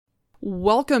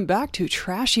Welcome back to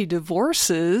Trashy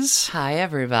Divorces. Hi,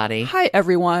 everybody. Hi,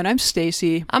 everyone. I'm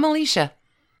Stacy. I'm Alicia.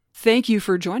 Thank you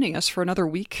for joining us for another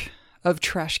week of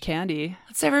Trash Candy.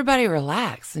 Let's everybody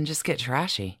relax and just get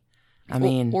trashy.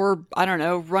 Or I don't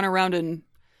know, run around and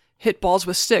hit balls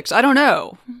with sticks. I don't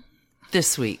know.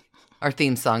 This week, our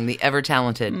theme song, the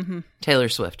ever-talented Taylor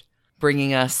Swift,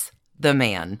 bringing us The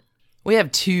Man. We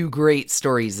have two great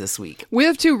stories this week. We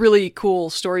have two really cool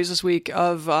stories this week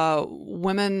of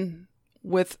women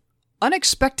with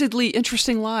unexpectedly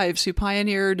interesting lives who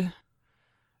pioneered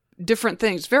different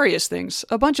things, various things,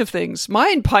 a bunch of things.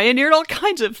 Mine pioneered all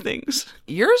kinds of things.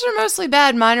 Yours are mostly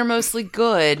bad, mine are mostly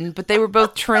good, but they were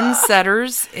both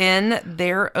trendsetters in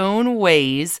their own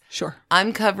ways. Sure.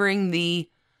 I'm covering the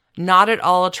not at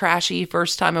all trashy,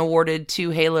 first time awarded 2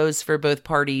 halos for both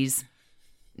parties,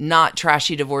 not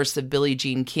trashy divorce of Billie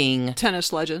Jean King.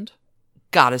 Tennis legend.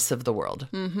 Goddess of the world.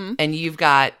 Mm-hmm. And you've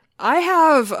got... I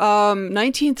have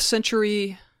 19th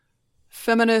century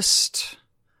feminist,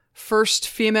 first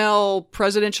female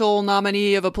presidential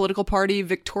nominee of a political party,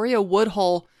 Victoria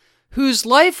Woodhull, whose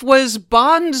life was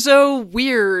bonzo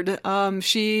weird.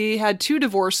 She had 2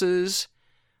 divorces,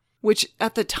 which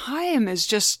at the time is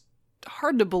just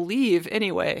hard to believe.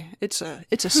 Anyway, it's a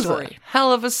story.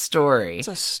 Hell of a story. It's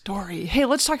a story. Hey,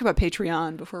 let's talk about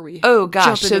Patreon before we jump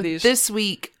into so these. This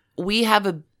week we have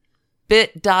a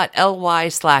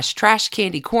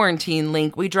bit.ly/trashcandyquarantine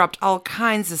link. We dropped all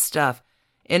kinds of stuff.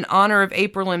 In honor of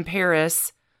April in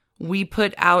Paris, we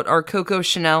put out our Coco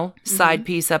Chanel side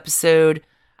piece episode.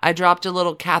 I dropped a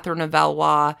little Catherine of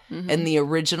Valois and the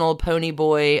original Pony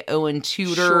Boy Owen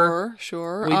Tudor.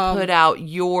 Sure. We put out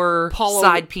your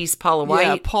side piece, Paula White.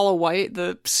 Yeah, Paula White,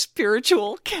 the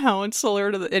spiritual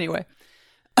counselor to the... Anyway,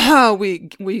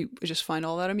 we just find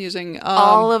all that amusing.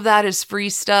 All of that is free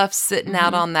stuff sitting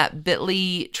out on that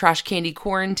bit.ly Trash Candy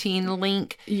Quarantine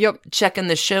link. Yep. Checking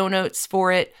the show notes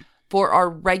for it. For our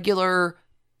regular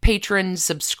patron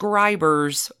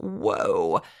subscribers,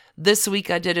 whoa. This week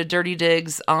I did a Dirty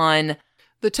Digs on...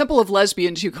 The Temple of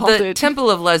Lesbians, you called it. The Temple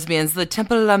of Lesbians, the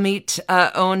Temple Lamite,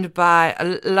 owned by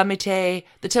Lamite,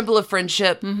 the Temple of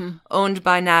Friendship, owned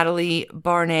by Natalie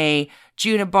Barnay,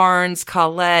 Juna Barnes,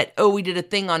 Colette. Oh, we did a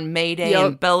thing on Mayday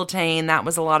and Beltane. That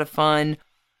was a lot of fun.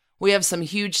 We have some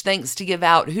huge thanks to give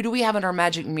out. Who do we have in our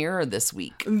Magic Mirror this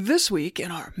week? This week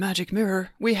in our Magic Mirror,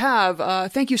 we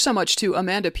have, thank you so much to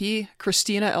Amanda P.,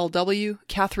 Christina L.W.,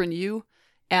 Catherine U.,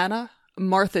 Anna,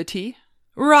 Martha T.,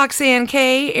 Roxanne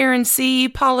K., Aaron C.,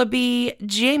 Paula B.,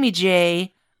 Jamie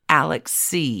J., Alex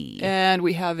C. And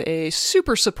we have a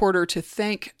super supporter to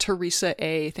thank, Teresa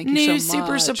A. Thank you so much. New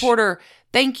super supporter.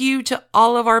 Thank you to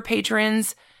all of our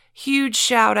patrons. Huge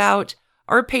shout out.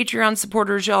 Our Patreon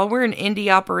supporters, y'all. We're an indie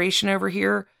operation over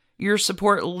here. Your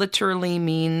support literally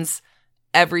means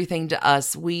everything to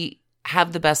us. We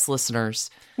have the best listeners.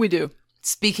 We do.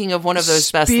 Speaking of one of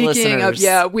those best listeners.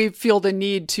 We feel the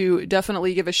need to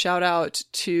definitely give a shout out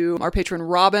to our patron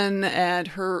Robin and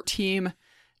her team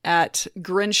at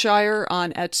Grinshire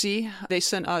on Etsy. They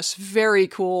sent us very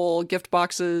cool gift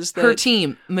boxes. Her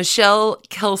team, Michelle,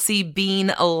 Kelsey,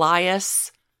 Bean,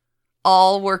 Elias,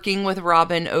 all working with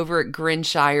Robin over at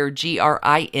Grinshire,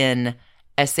 GRINSHIRE, and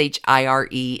on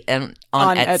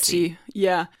Etsy.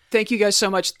 Yeah. Thank you guys so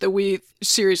much. We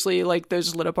seriously,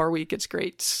 those lit up our week. It's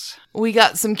great. We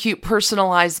got some cute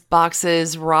personalized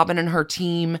boxes. Robin and her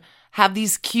team have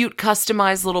these cute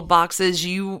customized little boxes.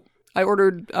 I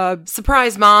ordered...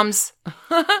 surprise, moms.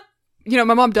 My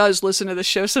mom does listen to the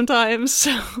show sometimes,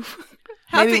 so...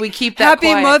 Maybe we keep that Happy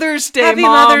quiet. Mother's Day, Happy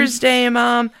Mom. Mother's Day,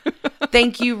 Mom.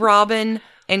 Thank you, Robin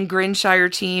and Grinshire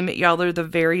team. Y'all are the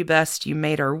very best. You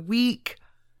made our week.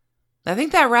 I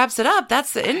think that wraps it up.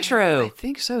 That's the intro. I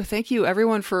think so. Thank you,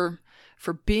 everyone, for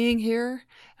being here.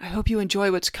 I hope you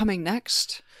enjoy what's coming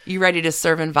next. You ready to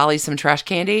serve and volley some trash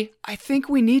candy? I think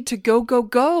we need to go, go,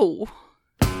 go.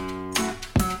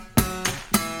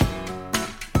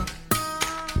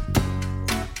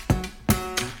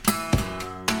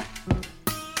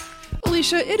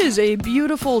 Alicia, it is a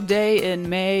beautiful day in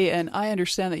May, and I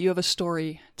understand that you have a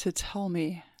story to tell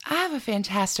me. I have a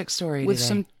fantastic story with today.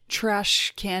 Some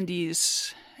trash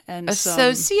candies and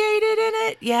associated in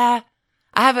it. Yeah,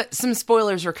 I have some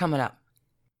spoilers are coming up.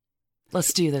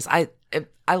 Let's do this. I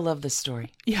love this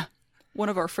story. Yeah, one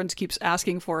of our friends keeps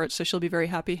asking for it, so she'll be very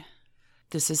happy.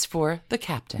 This is for the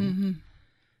captain.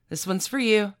 This one's for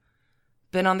you.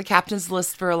 Been on the captain's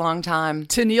list for a long time.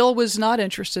 Tennille was not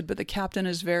interested, but the captain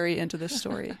is very into this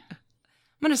story. I'm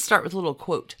going to start with a little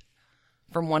quote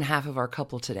from one half of our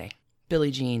couple today.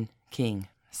 Billie Jean King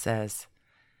says,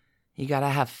 "You gotta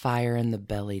have fire in the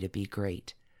belly to be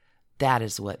great. That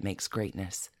is what makes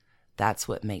greatness. That's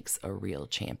what makes a real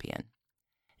champion.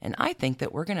 And I think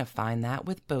that we're going to find that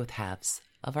with both halves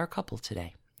of our couple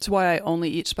today. That's why I only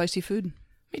eat spicy food. Let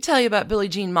me tell you about Billie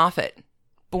Jean Moffitt,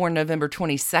 born November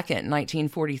 22nd,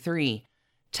 1943.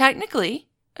 Technically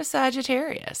a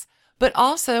Sagittarius, but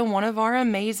also one of our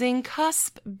amazing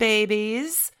cusp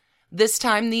babies. This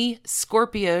time the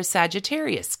Scorpio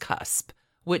Sagittarius cusp,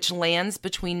 which lands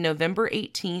between November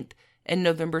 18th and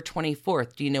November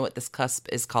 24th. Do you know what this cusp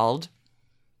is called?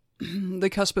 The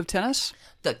cusp of tennis?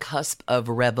 The cusp of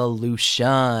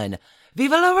revolution.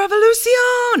 Viva la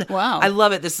revolution! Wow. I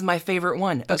love it. This is my favorite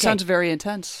one. That sounds very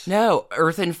intense. No,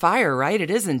 earth and fire, right? It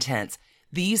is intense.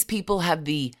 These people have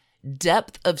the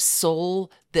depth of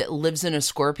soul that lives in a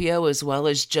Scorpio, as well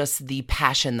as just the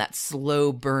passion, that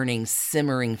slow burning,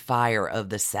 simmering fire of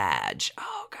the Sag.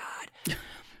 Oh, God.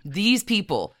 These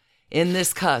people in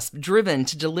this cusp, driven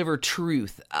to deliver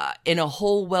truth in a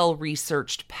whole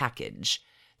well-researched package.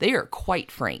 They are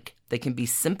quite frank. They can be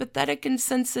sympathetic and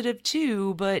sensitive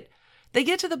too, but they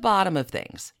get to the bottom of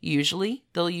things. Usually,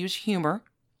 they'll use humor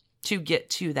to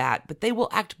get to that, but they will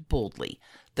act boldly.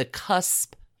 The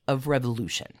cusp of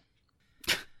revolution.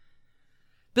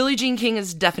 Billie Jean King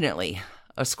is definitely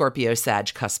a Scorpio Sag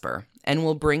cusper and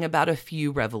will bring about a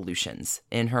few revolutions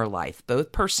in her life,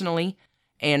 both personally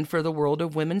and for the world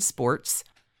of women's sports.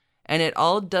 And it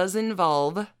all does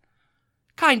involve,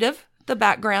 kind of, the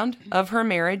background of her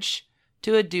marriage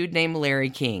to a dude named Larry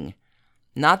King.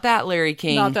 Not that Larry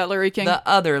King. Not that Larry King? The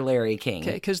other Larry King.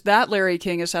 Okay, because that Larry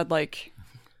King has had like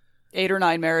 8 or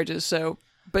 9 marriages, so,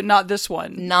 but not this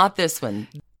one. Not this one.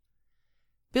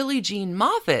 Billie Jean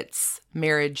Moffitt's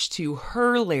marriage to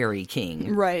her Larry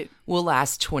King will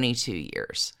last 22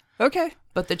 years. Okay.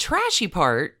 But the trashy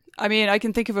part, I mean, I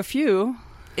can think of a few,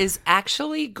 is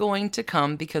actually going to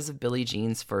come because of Billie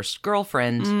Jean's first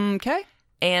girlfriend. Okay.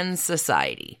 And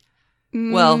society.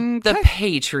 Well, the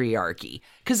patriarchy.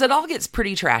 Because it all gets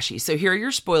pretty trashy. So here are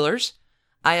your spoilers.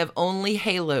 I have only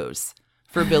halos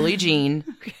for Billie Jean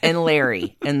and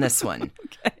Larry in this one.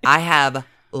 Okay. I have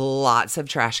lots of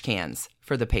trash cans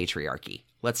for the patriarchy.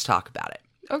 Let's talk about it.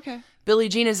 Okay. Billie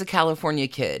Jean is a California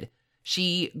kid.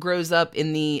 She grows up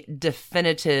in the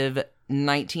definitive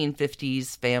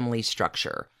 1950s family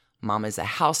structure. Mom is a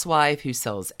housewife who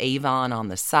sells Avon on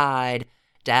the side.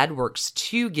 Dad works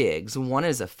 2 gigs, one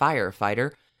as a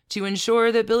firefighter, to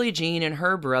ensure that Billie Jean and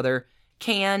her brother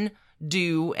can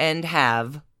do and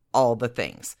have all the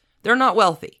things. They're not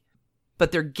wealthy,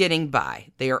 but they're getting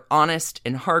by. They are honest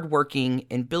and hardworking,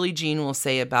 and Billie Jean will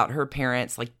say about her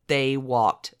parents, like, they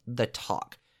walked the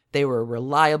talk. They were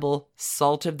reliable,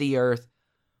 salt of the earth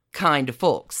kind of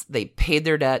folks. They paid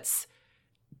their debts.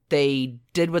 They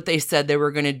did what they said they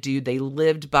were going to do. They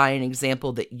lived by an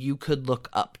example that you could look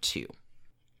up to.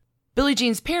 Billie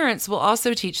Jean's parents will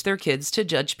also teach their kids to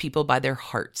judge people by their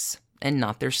hearts and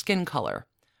not their skin color.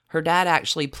 Her dad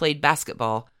actually played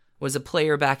basketball, was a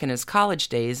player back in his college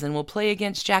days, and will play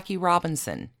against Jackie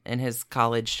Robinson in his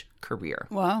college career.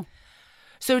 Wow.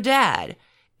 So Dad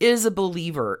is a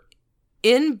believer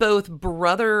in both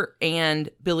brother and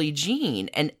Billie Jean,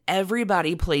 and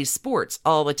everybody plays sports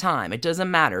all the time. It doesn't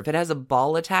matter. If it has a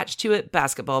ball attached to it,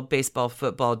 basketball, baseball,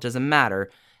 football, doesn't matter.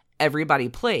 Everybody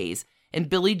plays. And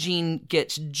Billie Jean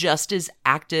gets just as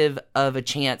active of a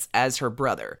chance as her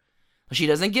brother. She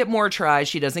doesn't get more tries.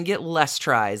 She doesn't get less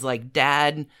tries. Like,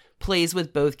 Dad plays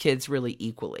with both kids really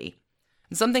equally.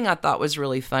 And something I thought was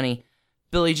really funny,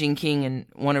 Billie Jean King in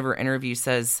one of her interviews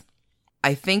says,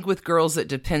 I think with girls it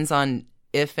depends on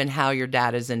if and how your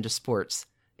dad is into sports,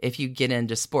 if you get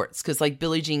into sports. Because like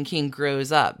Billie Jean King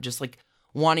grows up just like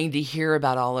wanting to hear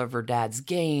about all of her dad's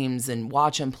games and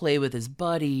watch him play with his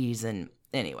buddies. And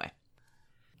anyway.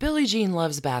 Billie Jean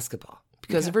loves basketball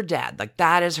because of her dad. Like,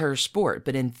 that is her sport.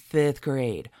 But in 5th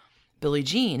grade, Billie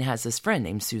Jean has this friend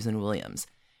named Susan Williams.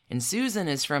 And Susan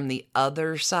is from the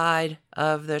other side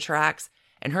of the tracks,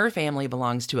 and her family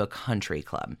belongs to a country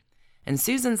club. And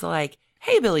Susan's like,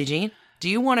 hey, Billie Jean, do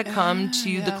you want to come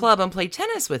to the club and play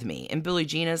tennis with me? And Billie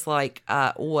Jean is like,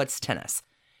 what's tennis?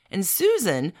 And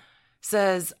Susan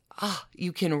says,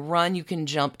 you can run, you can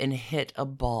jump, and hit a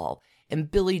ball. And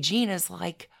Billie Jean is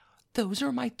like, those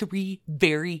are my 3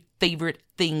 very favorite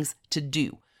things to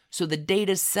do. So the date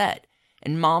is set,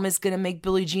 and Mom is going to make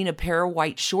Billie Jean a pair of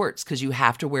white shorts because you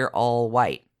have to wear all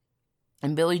white.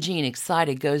 And Billie Jean,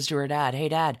 excited, goes to her dad. Hey,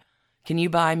 Dad, can you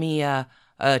buy me a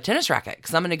tennis racket?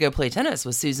 Because I'm going to go play tennis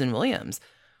with Susan Williams.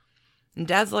 And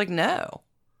Dad's like, no,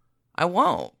 I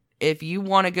won't. If you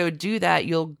want to go do that,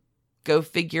 you'll go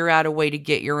figure out a way to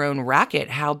get your own racket.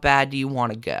 How bad do you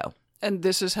want to go? And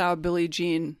this is how Billie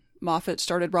Jean Moffitt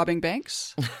started robbing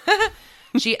banks?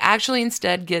 She actually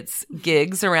instead gets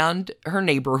gigs around her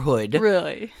neighborhood.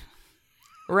 Really?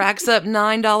 Racks up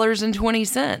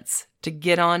 $9.20 to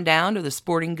get on down to the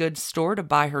sporting goods store to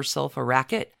buy herself a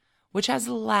racket, which has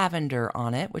lavender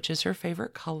on it, which is her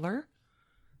favorite color.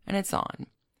 And it's on.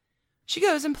 She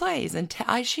goes and plays, and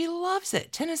she loves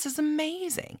it. Tennis is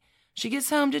amazing. She gets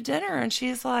home to dinner, and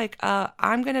she's like,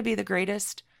 I'm going to be the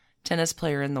greatest tennis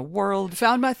player in the world.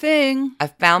 Found my thing. I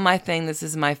found my thing. This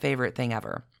is my favorite thing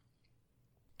ever.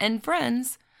 And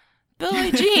friends,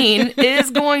 Billie Jean is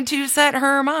going to set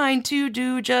her mind to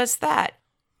do just that.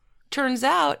 Turns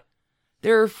out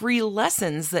there are free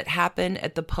lessons that happen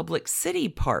at the public city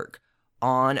park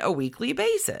on a weekly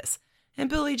basis. And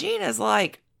Billie Jean is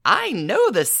like, I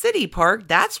know the city park.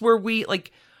 That's where we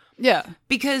Yeah.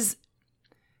 Because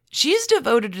she's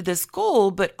devoted to this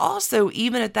goal, but also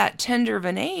even at that tender of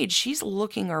an age, she's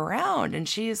looking around and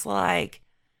she's like,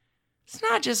 it's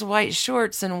not just white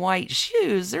shorts and white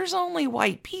shoes. There's only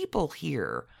white people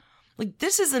here. Like,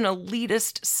 this is an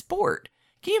elitist sport.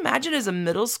 Can you imagine as a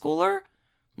middle schooler,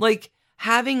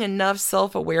 having enough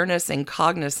self-awareness and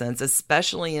cognizance,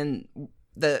 especially in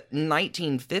the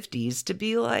 1950s, to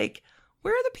be like,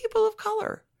 where are the people of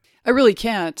color? I really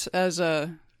can't, as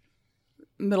a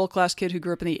middle-class kid who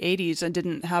grew up in the 80s and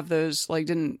didn't have those, I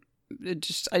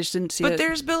just didn't see it. But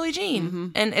there's Billie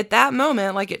Jean. And at that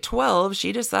moment, at 12,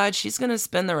 she decides she's going to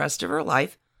spend the rest of her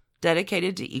life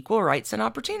dedicated to equal rights and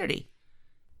opportunity.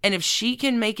 And if she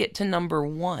can make it to number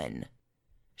 1,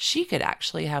 she could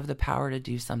actually have the power to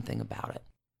do something about it.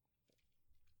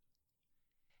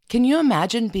 Can you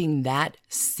imagine being that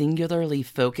singularly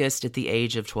focused at the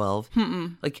age of 12?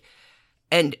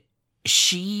 And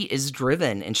she is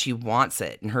driven and she wants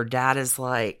it. And her dad is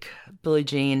like, Billie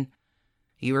Jean,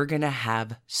 you are going to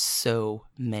have so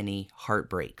many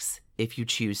heartbreaks if you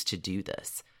choose to do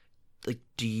this.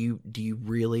 Do you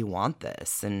really want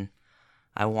this? And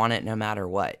I want it no matter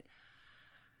what.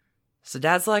 So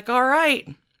dad's like, all right,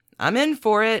 I'm in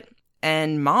for it.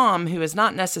 And mom, who is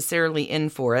not necessarily in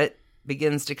for it,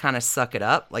 begins to kind of suck it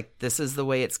up. This is the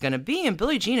way it's going to be. And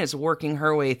Billie Jean is working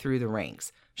her way through the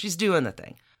ranks. She's doing the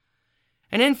thing.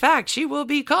 And in fact, she will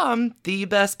become the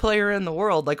best player in the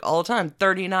world, all time,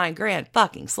 39 grand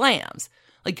fucking slams.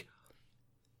 I'd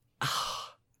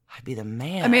be the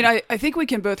man. I mean, I think we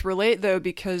can both relate, though,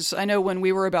 because I know when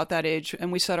we were about that age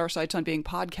and we set our sights on being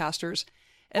podcasters,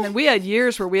 and then we had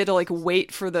years where we had to,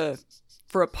 wait for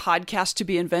a podcast to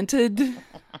be invented.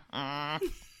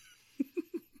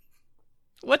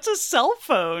 What's a cell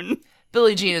phone?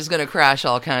 Billie Jean is going to crash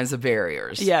all kinds of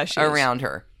barriers around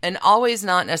her. And always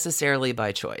not necessarily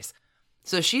by choice.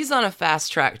 So she's on a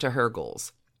fast track to her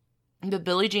goals. But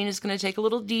Billie Jean is going to take a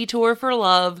little detour for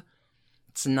love.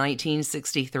 It's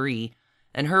 1963.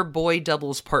 And her boy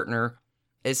doubles partner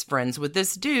is friends with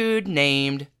this dude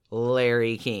named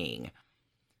Larry King.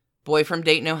 Boy from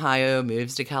Dayton, Ohio,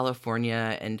 moves to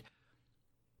California. And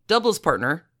doubles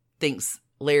partner thinks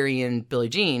Larry and Billie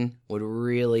Jean would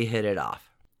really hit it off.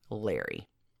 Larry.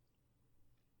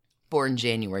 Born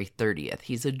January 30th.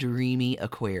 He's a dreamy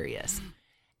Aquarius.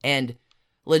 And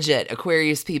legit,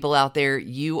 Aquarius people out there,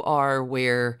 you are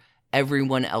where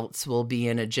everyone else will be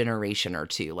in a generation or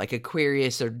two.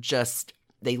 Aquarius are just,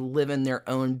 they live in their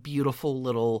own beautiful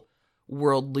little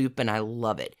world loop, and I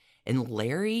love it. And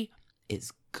Larry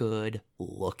is good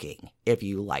looking, if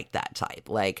you like that type.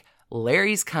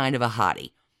 Larry's kind of a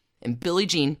hottie. And Billie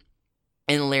Jean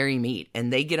and Larry meet,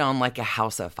 and they get on like a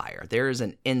house of fire. There is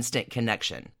an instant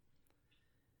connection.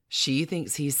 She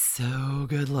thinks he's so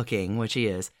good looking, which he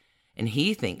is, and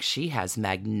he thinks she has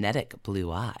magnetic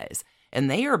blue eyes. And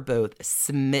they are both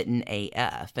smitten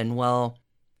AF. And well,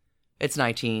 it's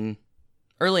early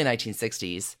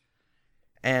 1960s,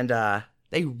 and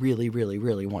they really, really,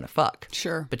 really want to fuck.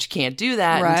 Sure. But you can't do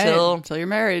that until you're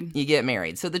married. You get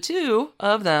married. So the two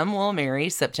of them will marry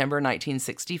September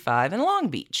 1965 in Long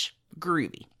Beach.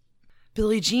 Groovy.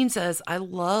 Billie Jean says, I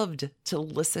loved to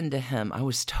listen to him. I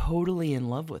was totally in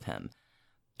love with him.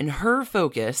 And her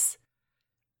focus,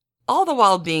 all the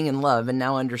while being in love and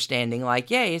now understanding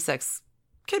yay, sex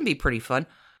can be pretty fun,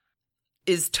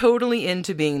 is totally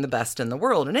into being the best in the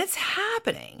world. And it's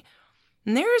happening.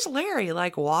 And there's Larry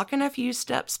walking a few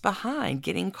steps behind,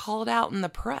 getting called out in the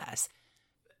press.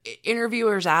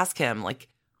 Interviewers ask him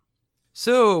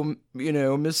so,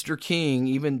 Mr. King,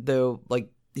 even though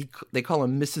they call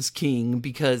him Mrs. King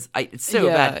because it's so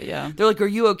bad. Yeah. They're are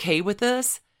you okay with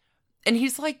this? And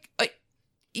he's like,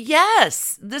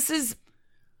 yes, this is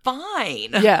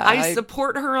fine. Yeah. I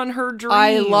support her on her dreams.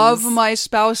 I love my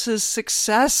spouse's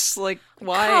success.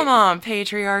 Why? Come on,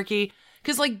 patriarchy.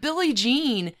 Because Billie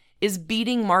Jean is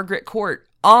beating Margaret Court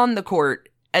on the court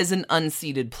as an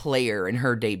unseeded player in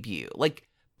her debut. Like,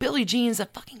 Billie Jean's a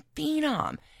fucking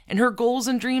phenom, and her goals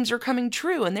and dreams are coming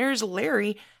true, and there's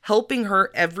Larry helping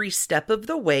her every step of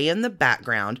the way in the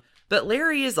background. But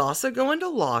Larry is also going to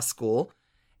law school,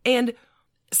 and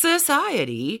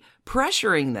society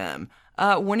pressuring them.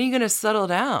 When are you going to settle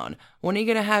down? When are you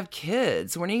going to have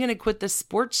kids? When are you going to quit the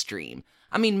sports dream?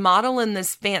 I mean, model in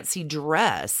this fancy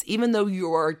dress, even though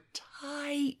you are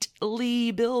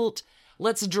tightly built,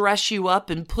 let's dress you up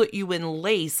and put you in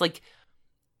lace. Like,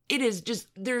 it is just,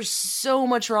 there's so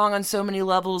much wrong on so many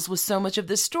levels with so much of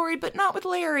this story, but not with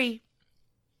Larry.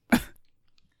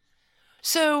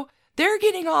 So they're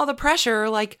getting all the pressure,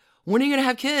 like, when are you going to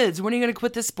have kids? When are you going to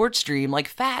quit this sports dream? Like,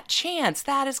 fat chance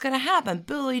that is going to happen.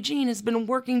 Billie Jean has been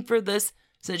working for this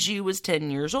since she was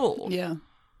 10 years old. Yeah.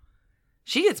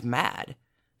 She gets mad.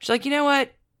 She's like, you know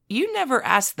what? You never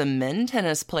asked the men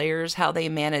tennis players how they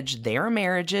manage their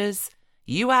marriages.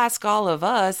 You ask all of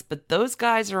us, but those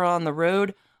guys are on the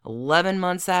road 11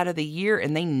 months out of the year,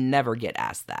 and they never get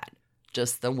asked that.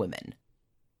 Just the women.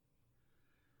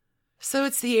 So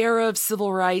it's the era of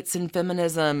civil rights and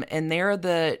feminism, and they're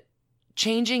the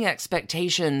changing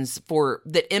expectations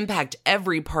that impact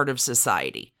every part of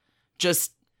society.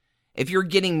 Just, if you're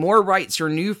getting more rights or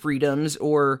new freedoms,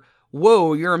 or,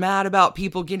 whoa, you're mad about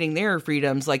people getting their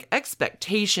freedoms, like,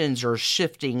 expectations are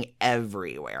shifting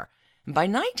everywhere. And by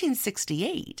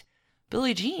 1968,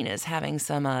 Billie Jean is having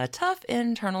some tough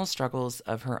internal struggles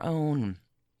of her own.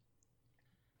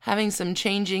 Having some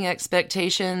changing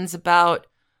expectations about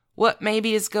what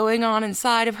maybe is going on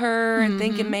inside of her, and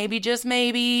thinking maybe, just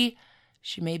maybe,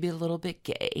 she may be a little bit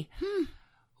gay.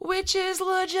 Which is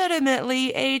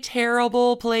legitimately a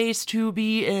terrible place to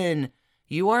be in.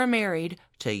 You are married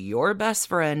to your best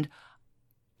friend,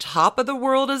 top of the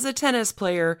world as a tennis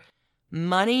player,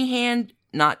 money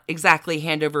not exactly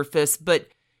hand over fist, but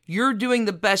you're doing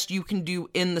the best you can do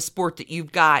in the sport that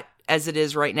you've got as it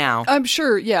is right now. I'm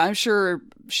sure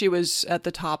she was at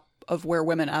the top of where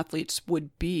women athletes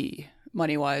would be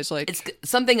money-wise. Like, it's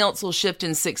something else will shift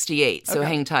in 68, so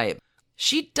hang tight.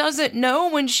 She doesn't know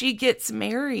when she gets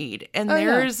married, and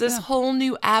there's this whole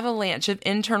new avalanche of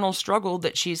internal struggle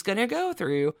that she's going to go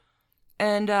through.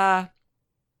 And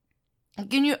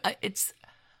it's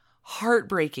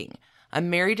heartbreaking. I'm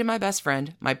married to my best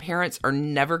friend. My parents are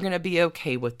never going to be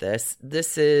okay with this.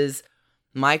 This is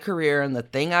my career and the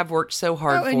thing I've worked so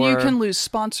hard for. And you can lose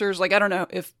sponsors. Like, I don't know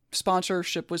if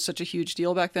sponsorship was such a huge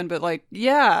deal back then, but like,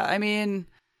 yeah, I mean.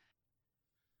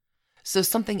 So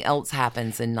something else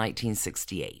happens in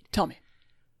 1968. Tell me.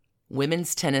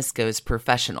 Women's tennis goes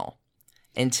professional.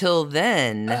 Until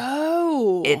then,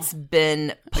 it's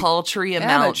been paltry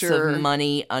amounts of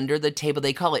money under the table.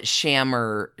 They call it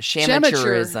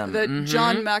shamateurism. The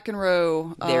John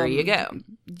McEnroe. There you go.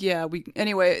 Yeah.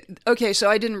 Anyway. Okay. So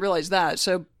I didn't realize that.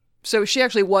 So she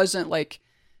actually wasn't like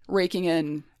raking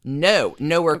in. No,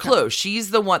 nowhere close. She's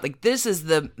the one, like, this is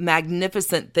the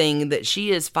magnificent thing that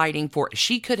she is fighting for.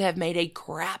 She could have made a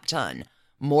crap ton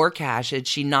more cash had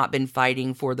she not been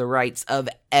fighting for the rights of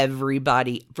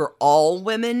everybody, for all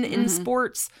women in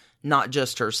sports, not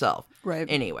just herself. Right.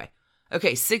 Anyway.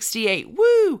 Okay, 68,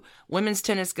 woo! Women's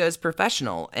tennis goes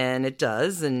professional, and it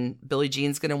does, and Billie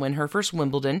Jean's going to win her first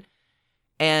Wimbledon.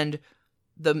 And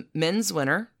the men's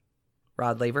winner,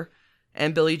 Rod Laver,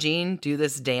 and Billie Jean do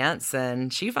this dance,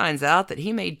 and she finds out that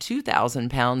he made 2,000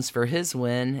 pounds for his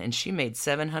win, and she made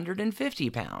 750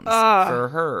 pounds for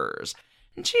hers.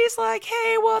 And she's like,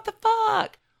 hey, what the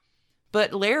fuck?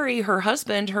 But Larry, her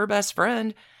husband, her best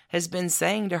friend, has been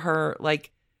saying to her,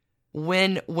 like,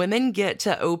 when women get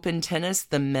to open tennis,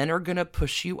 the men are going to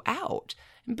push you out.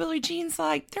 And Billie Jean's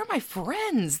like, they're my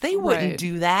friends. They wouldn't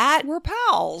do that. We're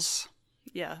pals.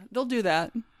 Yeah, they'll do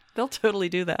that. They'll totally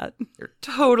do that. They're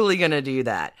totally going to do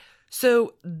that.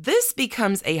 So this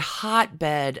becomes a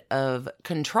hotbed of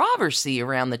controversy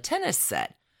around the tennis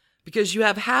set, because you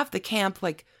have half the camp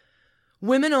like,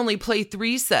 women only play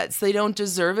 3 sets. They don't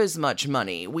deserve as much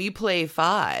money. We play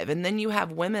 5. And then you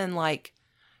have women like,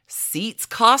 seats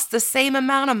cost the same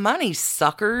amount of money,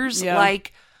 suckers. Yeah.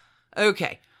 Like,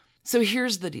 okay. So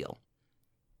here's the deal.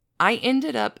 I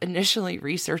ended up initially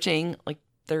researching like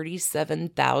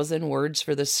 37,000 words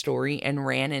for the story and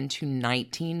ran into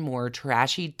 19 more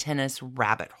trashy tennis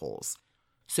rabbit holes.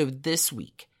 So this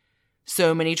week,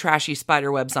 so many trashy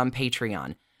spiderwebs on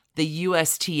Patreon, the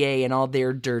USTA and all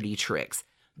their dirty tricks,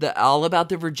 all about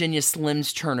the Virginia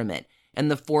Slims tournament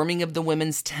and the forming of the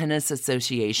Women's Tennis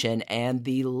Association and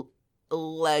the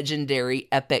legendary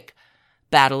epic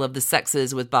Battle of the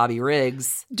Sexes with Bobby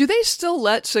Riggs. Do they still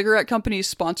let cigarette companies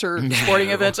sponsor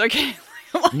sporting events? Okay.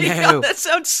 Oh my God, that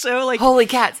sounds so like... Holy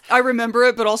cats. I remember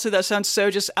it, but also that sounds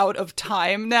so just out of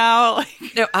time now.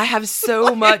 Like, no, I have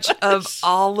so much of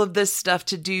all of this stuff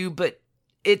to do, but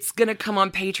it's going to come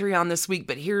on Patreon this week.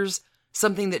 But here's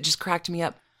something that just cracked me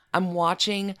up. I'm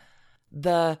watching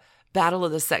the Battle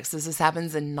of the Sexes. This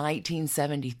happens in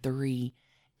 1973.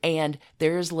 And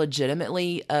there's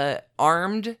legitimately a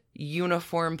armed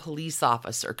uniformed police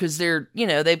officer, because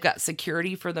they've got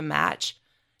security for the match,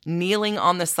 kneeling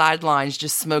on the sidelines,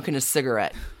 just smoking a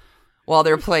cigarette while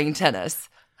they're playing tennis.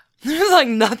 There's like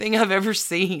nothing I've ever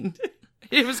seen.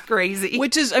 It was crazy.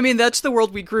 Which is, that's the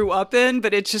world we grew up in,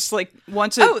 but it's just like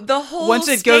once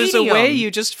it goes away, you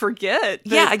just forget.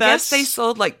 Yeah, I guess they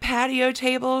sold like patio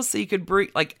tables, so you could bring,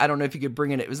 like, I don't know if you could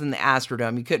bring it was in the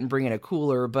Astrodome. You couldn't bring in a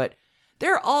cooler, but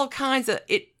there are all kinds of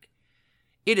it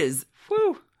is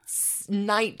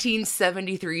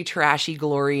 1973 trashy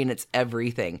glory, and it's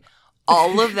everything.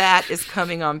 All of that is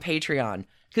coming on Patreon,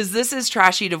 because this is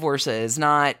trashy divorces,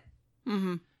 not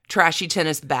trashy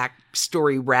tennis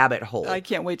backstory rabbit hole. I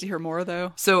can't wait to hear more,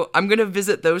 though. So I'm going to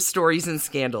visit those stories and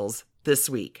scandals this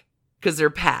week, because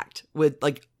they're packed with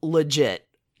like legit.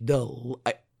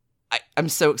 I'm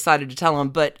so excited to tell them,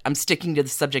 but I'm sticking to the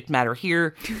subject matter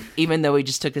here, even though we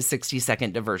just took a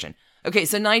 60-second diversion. Okay,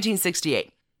 so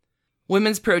 1968,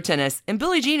 women's pro tennis, and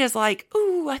Billie Jean is like,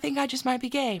 ooh, I think I just might be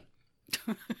gay.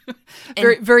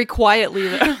 Very, very quietly,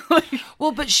 though.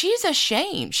 Well, but she's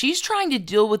ashamed. She's trying to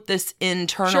deal with this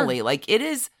internally. Sure. Like, it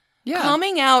is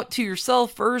coming out to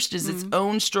yourself first is its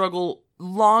own struggle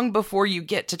long before you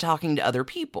get to talking to other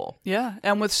people. Yeah,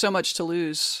 and with so much to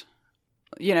lose.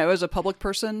 As a public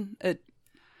person,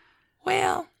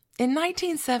 Well, in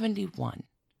 1971,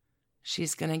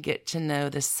 she's going to get to know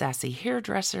this sassy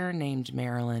hairdresser named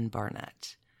Marilyn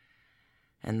Barnett.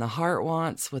 And the heart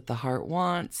wants what the heart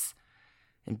wants.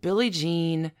 And Billie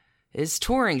Jean is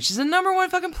touring. She's the number one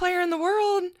fucking player in the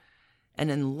world.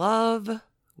 And in love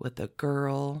with a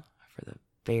girl for the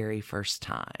very first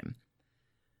time.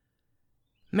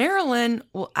 Marilyn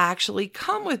will actually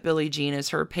come with Billie Jean as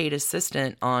her paid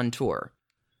assistant on tour.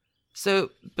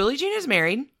 So Billie Jean is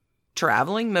married,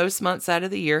 traveling most months out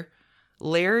of the year.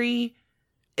 Larry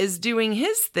is doing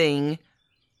his thing.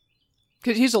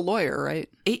 Because he's a lawyer, right?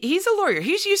 He's a lawyer.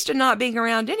 He's used to not being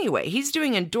around anyway. He's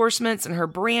doing endorsements and her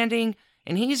branding,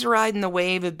 and he's riding the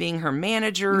wave of being her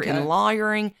manager and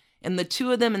lawyering. And the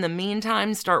two of them, in the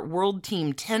meantime, start World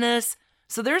Team Tennis.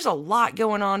 So there's a lot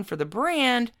going on for the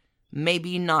brand.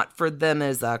 Maybe not for them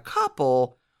as a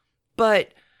couple,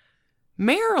 but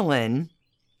Marilyn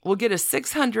will get a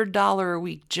 $600 a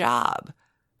week job.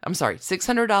 I'm sorry,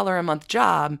 $600 a month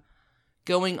job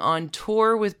going on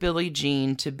tour with Billie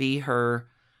Jean to be her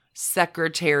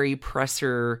secretary,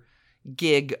 presser,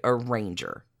 gig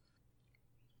arranger.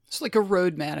 It's like a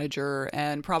road manager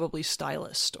and probably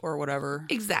stylist or whatever.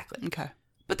 Exactly. Okay.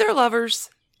 But they're lovers,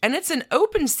 and it's an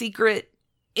open secret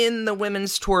in the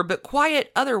women's tour, but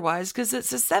quiet otherwise, because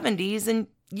it's the 70s and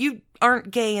you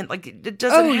aren't gay and like it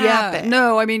doesn't happen.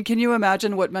 No, can you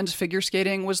imagine what men's figure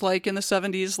skating was like in the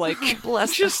 70s? Like,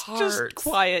 bless just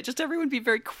quiet. Just everyone be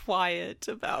very quiet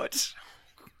about.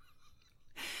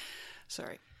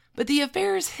 Sorry. But the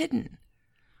affair is hidden,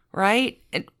 right?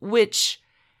 Which,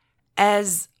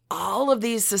 as all of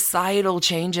these societal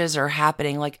changes are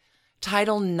happening, like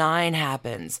Title IX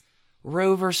happens,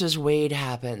 Roe versus Wade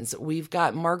happens. We've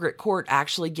got Margaret Court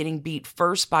actually getting beat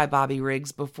first by Bobby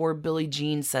Riggs before Billie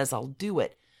Jean says, I'll do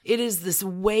it. It is this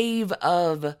wave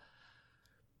of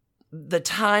the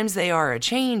times they are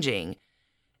a-changing.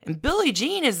 And Billie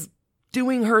Jean is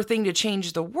doing her thing to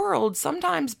change the world,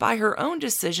 sometimes by her own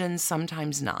decisions,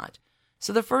 sometimes not.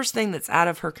 So the first thing that's out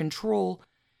of her control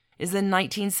is in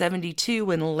 1972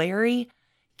 when Larry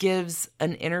gives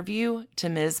an interview to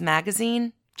Ms.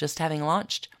 Magazine, just having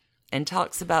launched, and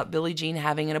talks about Billie Jean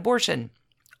having an abortion.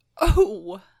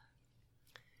 Oh.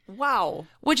 Wow.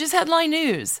 Which is headline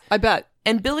news. I bet.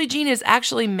 And Billie Jean is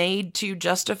actually made to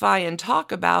justify and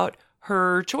talk about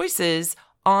her choices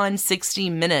on 60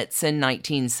 Minutes in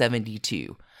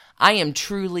 1972. I am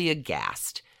truly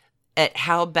aghast at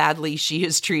how badly she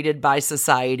is treated by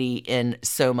society in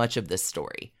so much of this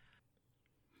story.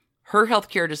 Her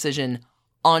healthcare decision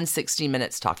on 60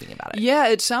 Minutes talking about it. Yeah,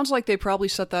 it sounds like they probably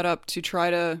set that up to try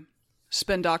to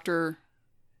spin Dr.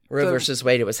 Roe versus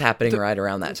Wade, it was happening right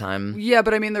around that time. Yeah,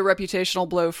 but the reputational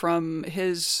blow from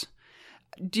his...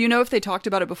 Do you know if they talked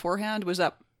about it beforehand? Was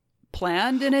that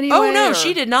planned in any way? Oh, no,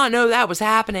 she did not know that was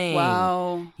happening.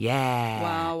 Wow. Yeah.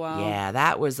 Wow. Yeah,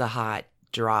 that was a hot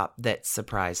drop that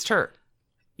surprised her.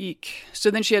 Eek.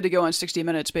 So then she had to go on 60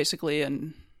 Minutes, basically,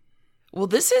 and... Well,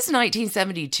 this is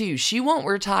 1972. She won't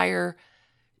retire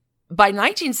By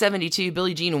 1972,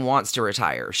 Billie Jean wants to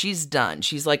retire. She's done.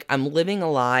 She's like, I'm living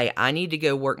a lie. I need to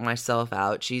go work myself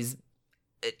out. She's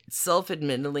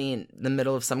self-admittedly in the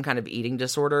middle of some kind of eating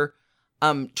disorder,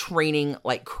 training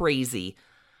like crazy.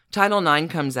 Title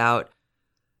IX comes out.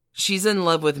 She's in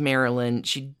love with Marilyn.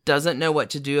 She doesn't know what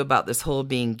to do about this whole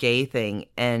being gay thing,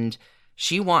 and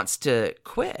she wants to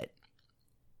quit.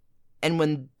 And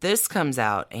when this comes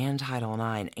out, and Title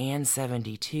IX, and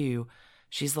 72,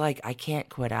 she's like, I can't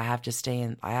quit. I have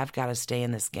got to stay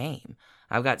in this game.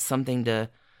 I've got something to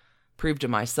prove to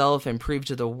myself and prove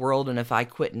to the world. And if I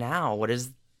quit now, what does,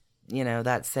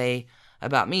 that say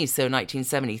about me? So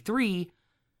 1973,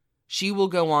 she will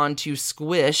go on to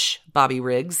squish Bobby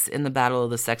Riggs in the Battle of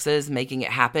the Sexes, making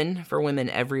it happen for women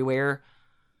everywhere.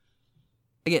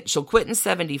 Again, she'll quit in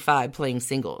 75 playing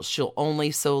singles. She'll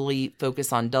only solely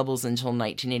focus on doubles until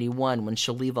 1981 when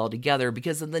she'll leave altogether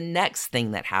because of the next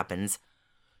thing that happens.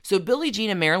 So Billie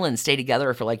Jean and Marilyn stay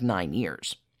together for like 9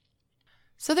 years.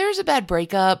 So there's a bad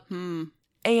breakup.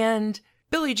 And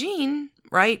Billie Jean,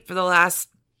 right, for the last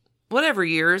whatever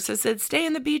years has said, stay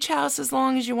in the beach house as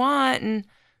long as you want. And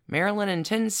Marilyn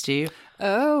intends to.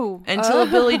 Until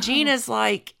Billie Jean is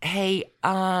like, hey,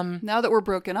 now that we're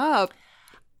broken up,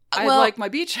 I like my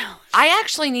beach house. I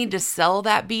actually need to sell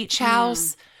that beach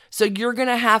house. So you're going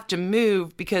to have to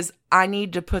move because I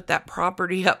need to put that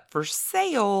property up for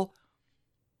sale.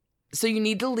 So you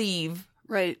need to leave.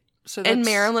 Right. So and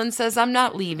Marilyn says, I'm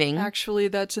not leaving. Actually,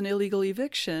 that's an illegal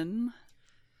eviction.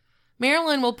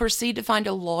 Marilyn will proceed to find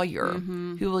a lawyer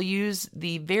who will use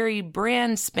the very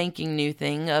brand spanking new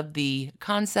thing of the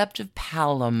concept of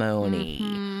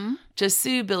palimony to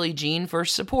sue Billie Jean for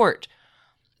support.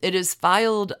 It is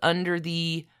filed under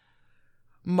the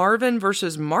Marvin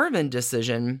versus Marvin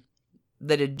decision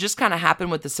that had just kind of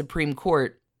happened with the Supreme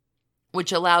Court,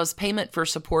 which allows payment for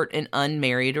support in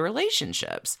unmarried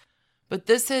relationships. But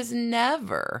this has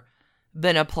never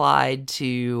been applied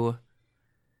to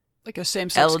like a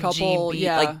same-sex couple.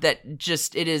 Yeah. Like that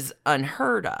just, it is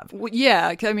unheard of. Well,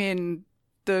 yeah. I mean,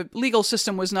 the legal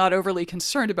system was not overly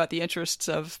concerned about the interests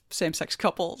of same-sex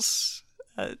couples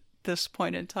at this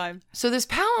point in time. So this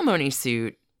palimony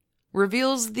suit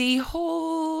reveals the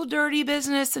whole dirty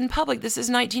business in public. This is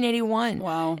 1981.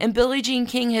 Wow. And Billie Jean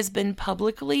King has been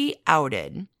publicly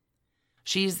outed.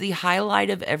 She's the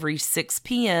highlight of every 6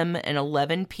 p.m. and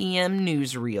 11 p.m.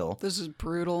 newsreel. This is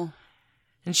brutal.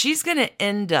 And she's going to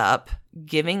end up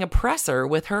giving a presser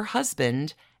with her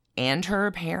husband and her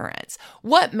parents.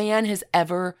 What man has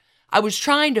ever... I was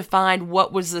trying to find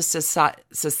what was the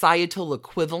societal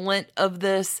equivalent of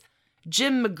this.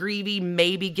 Jim McGreevey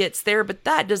maybe gets there, but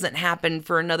that doesn't happen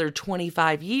for another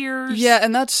 25 years. Yeah,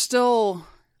 and that's still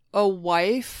a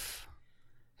wife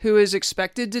who is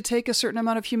expected to take a certain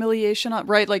amount of humiliation on,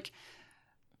 right? Like,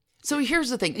 so here's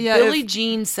the thing. Yeah, Billie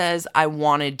Jean says, I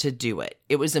wanted to do it.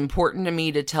 It was important to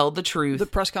me to tell the truth. The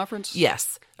press conference?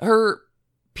 Yes. Her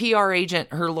PR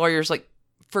agent, her lawyer's like,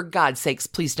 for God's sakes,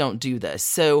 please don't do this.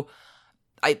 So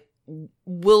I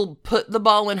will put the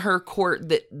ball in her court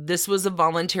that this was a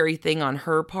voluntary thing on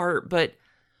her part. But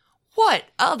what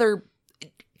other...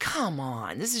 Come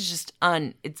on. This is just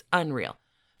it's unreal.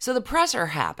 So the presser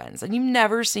happens, and you've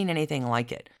never seen anything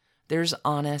like it. There's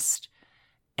honest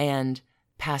and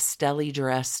pastelly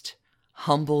dressed,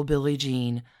 humble Billie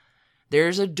Jean.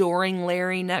 There's adoring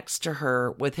Larry next to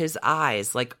her with his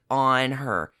eyes like on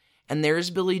her. And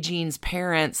there's Billie Jean's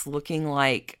parents looking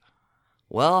like,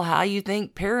 well, how you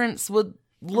think parents would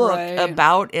look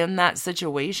about in that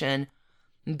situation.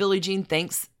 And Billie Jean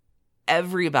thanks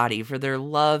everybody for their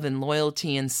love and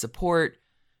loyalty and support.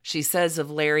 She says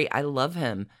of Larry, I love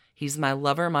him. He's my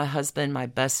lover, my husband, my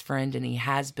best friend, and he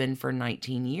has been for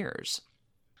 19 years.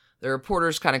 The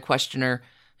reporters kind of question her,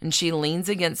 and she leans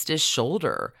against his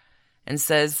shoulder and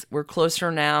says, we're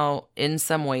closer now in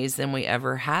some ways than we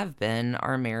ever have been.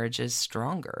 Our marriage is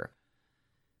stronger.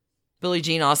 Billie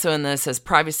Jean also in this says,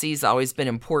 privacy has always been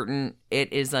important.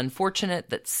 It is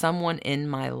unfortunate that someone in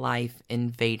my life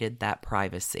invaded that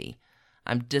privacy.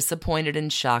 I'm disappointed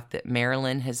and shocked that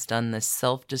Marilyn has done this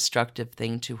self-destructive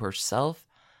thing to herself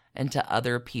and to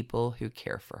other people who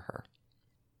care for her.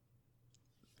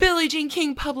 Billie Jean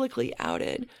King publicly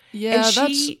outed. Yeah,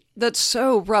 that's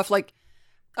so rough. Like,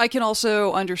 I can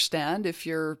also understand if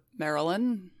you're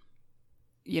Marilyn,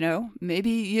 maybe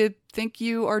you think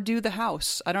you are due the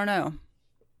house. I don't know.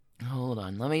 Hold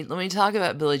on. Let me talk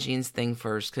about Billie Jean's thing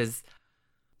first, because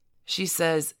she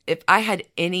says, if I had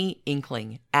any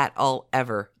inkling at all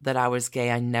ever that I was gay,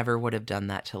 I never would have done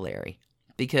that to Larry,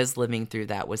 because living through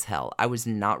that was hell. I was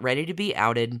not ready to be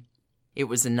outed. It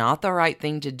was not the right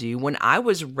thing to do. When I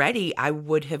was ready, I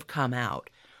would have come out.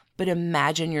 But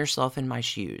imagine yourself in my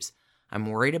shoes. I'm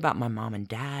worried about my mom and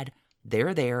dad.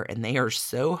 They're there and they are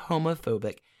so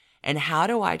homophobic. And how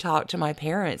do I talk to my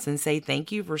parents and say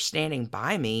thank you for standing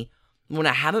by me when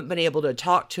I haven't been able to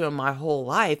talk to them my whole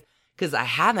life? Because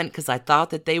I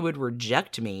thought that they would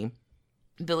reject me.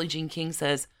 Billie Jean King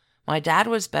says, my dad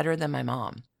was better than my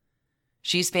mom.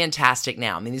 She's fantastic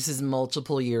now. I mean, this is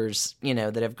multiple years,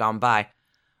 that have gone by.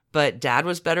 But dad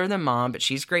was better than mom, but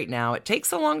she's great now. It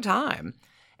takes a long time.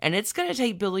 And it's going to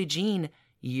take Billie Jean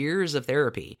years of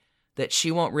therapy that she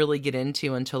won't really get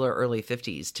into until her early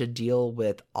 50s to deal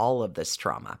with all of this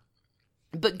trauma.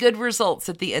 But good results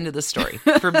at the end of the story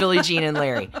for Billie Jean and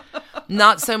Larry.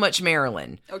 Not so much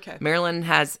Marilyn. Okay. Marilyn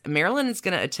is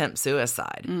going to attempt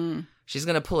suicide. She's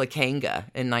going to pull a Kanga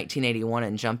in 1981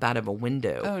 and jump out of a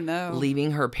window. Oh, no.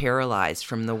 Leaving her paralyzed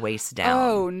from the waist down.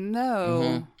 Oh,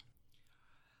 no.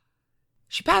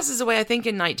 She passes away, I think,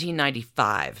 in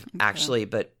 1995, actually,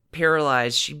 but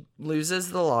paralyzed. She loses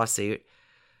the lawsuit.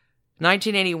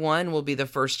 1981 will be the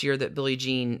first year that Billie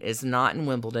Jean is not in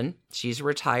Wimbledon. She's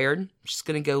retired. She's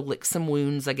going to go lick some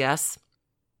wounds, I guess.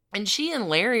 And she and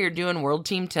Larry are doing world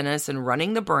team tennis and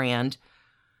running the brand,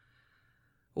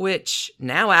 which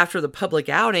now after the public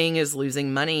outing is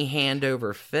losing money hand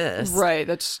over fist. Right.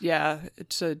 It's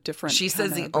a different. She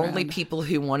says the brand. only people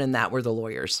who won in that were the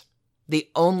lawyers. The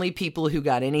only people who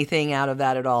got anything out of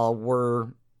that at all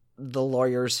were the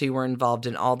lawyers who were involved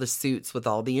in all the suits with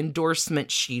all the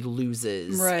endorsements she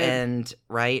loses. Right. And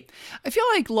right. I feel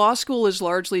like law school is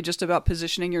largely just about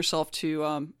positioning yourself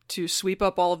to sweep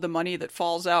up all of the money that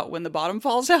falls out when the bottom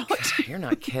falls out. God, you're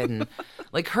not kidding.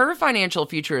 Like, her financial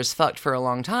future is fucked for a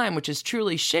long time, which is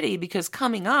truly shitty because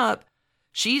coming up,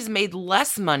 she's made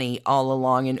less money all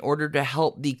along in order to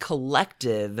help the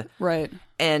collective. Right.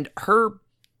 And her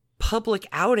public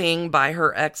outing by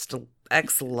her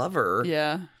ex-lover.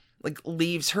 Yeah. Like,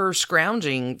 leaves her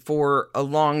scrounging for a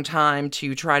long time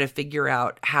to try to figure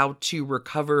out how to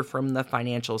recover from the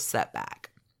financial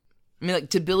setback. I mean, like,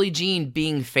 to Billie Jean,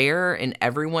 being fair and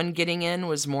everyone getting in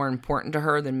was more important to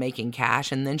her than making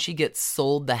cash. And then she gets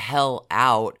sold the hell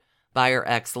out by her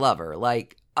ex-lover.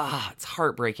 Like, it's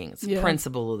heartbreaking. It's the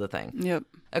principle of the thing. Yep.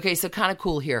 Okay, so kind of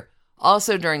cool here.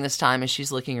 Also during this time, as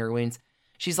she's licking her wounds,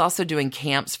 she's also doing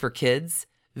camps for kids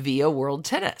via World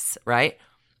Tennis, right?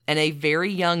 And a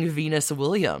very young Venus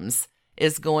Williams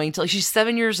is going to, she's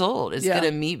 7 years old, is going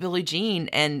to meet Billie Jean,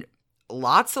 and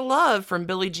lots of love from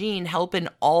Billie Jean helping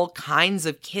all kinds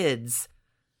of kids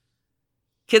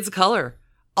of color,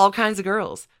 all kinds of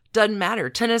girls. Doesn't matter.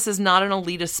 Tennis is not an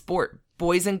elitist sport.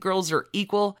 Boys and girls are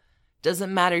equal.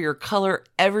 Doesn't matter your color.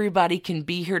 Everybody can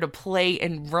be here to play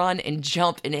and run and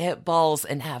jump and hit balls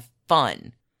and have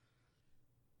fun.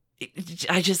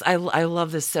 I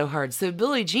love this so hard. So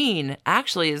Billie Jean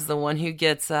actually is the one who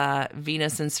gets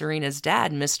Venus and Serena's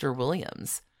dad, Mr.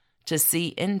 Williams, to see,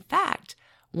 in fact,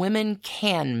 women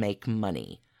can make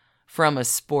money from a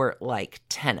sport like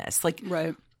tennis. Like,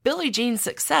 right. Billie Jean's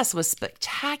success was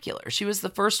spectacular. She was the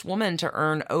first woman to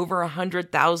earn over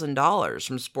 $100,000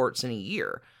 from sports in a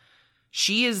year.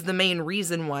 She is the main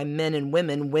reason why men and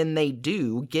women, when they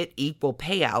do, get equal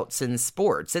payouts in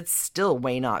sports. It's still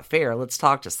way not fair. Let's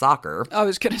talk to soccer. I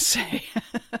was going to say.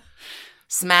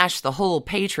 Smash the whole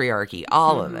patriarchy,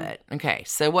 all of it. Okay,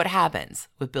 so what happens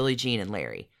with Billie Jean and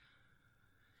Larry?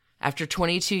 After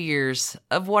 22 years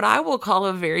of what I will call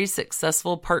a very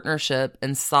successful partnership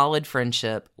and solid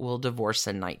friendship, we'll divorce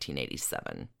in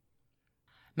 1987.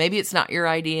 Maybe it's not your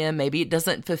idea. Maybe it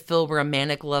doesn't fulfill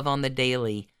romantic love on the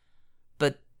daily.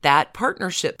 But that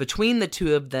partnership between the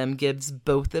two of them gives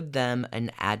both of them an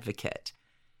advocate.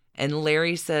 And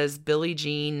Larry says, Billie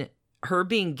Jean, her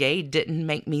being gay didn't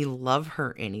make me love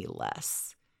her any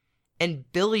less.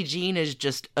 And Billie Jean is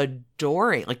just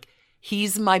adoring. Like,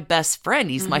 he's my best friend.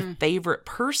 He's my favorite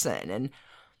person. And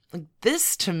like,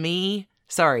 this to me,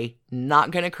 sorry,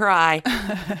 not going to cry.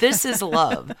 This is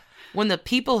love. When the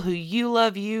people who you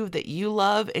love that you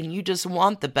love and you just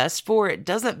want the best for, it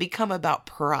doesn't become about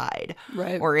pride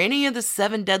or any of the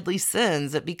 7 deadly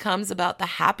sins. It becomes about the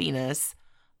happiness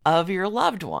of your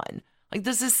loved one. Like,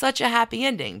 this is such a happy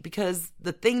ending because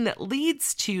the thing that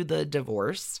leads to the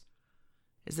divorce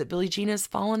is that Billie Jean has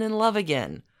fallen in love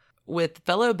again with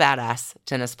fellow badass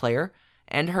tennis player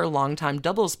and her longtime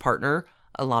doubles partner,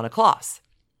 Ilana Kloss.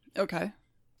 Okay.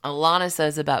 Ilana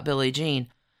says about Billie Jean,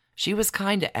 she was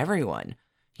kind to everyone.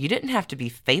 You didn't have to be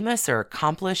famous or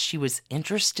accomplished. She was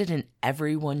interested in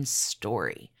everyone's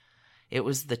story. It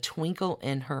was the twinkle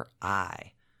in her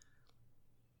eye.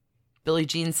 Billie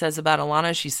Jean says about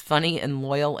Ilana, she's funny and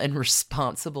loyal and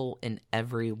responsible in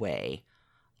every way.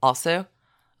 Also,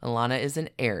 Alana is an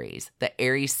Aries. The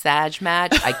Aries-Sag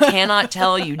match, I cannot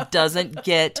tell you, doesn't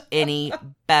get any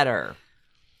better.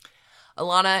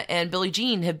 Alana and Billie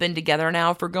Jean have been together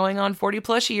now for going on 40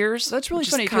 plus years. That's really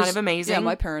funny. Kind of amazing. Yeah,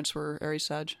 my parents were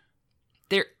Aries-Sag.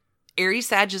 Their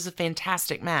Aries-Sag is a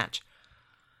fantastic match.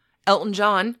 Elton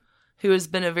John, who has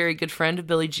been a very good friend of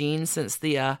Billie Jean since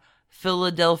the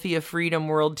Philadelphia Freedom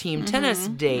World Team Tennis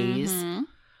days,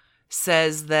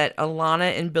 says that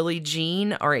Alana and Billie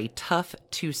Jean are a tough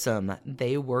twosome.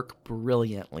 They work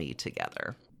brilliantly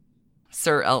together.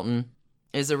 Sir Elton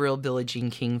is a real Billie Jean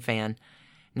King fan,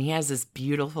 and he has this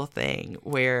beautiful thing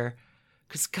where,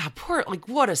 because God,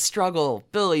 what a struggle,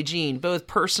 Billie Jean, both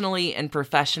personally and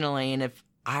professionally, and if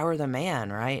I were the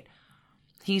man, right?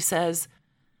 He says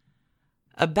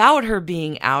about her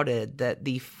being outed that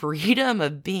the freedom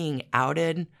of being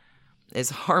outed, as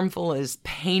harmful, as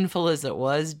painful as it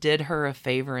was, did her a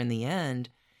favor in the end.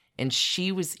 And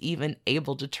she was even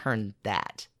able to turn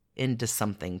that into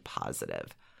something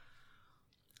positive.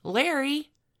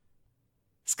 Larry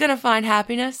is going to find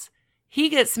happiness. He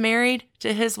gets married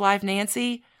to his wife,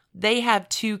 Nancy. They have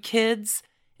 2 kids.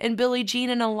 And Billie Jean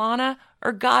and Alana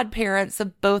are godparents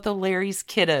of both of Larry's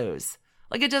kiddos.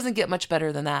 Like, it doesn't get much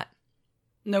better than that.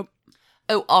 Nope.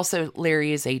 Oh, also,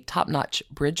 Larry is a top-notch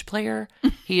bridge player.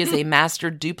 He is a master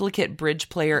duplicate bridge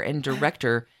player and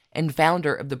director and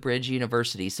founder of the Bridge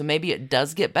University. So maybe it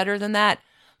does get better than that.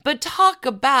 But talk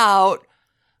about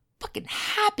fucking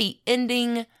happy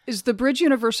ending. Is the Bridge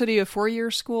University a 4-year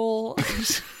school?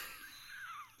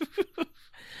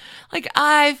 Like,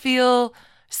 I feel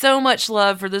so much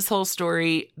love for this whole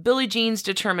story. Billie Jean's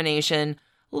determination,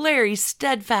 Larry's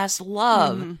steadfast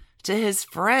love to his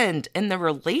friend, and the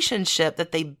relationship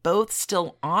that they both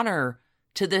still honor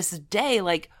to this day.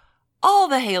 Like, all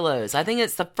the halos. I think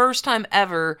it's the first time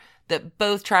ever that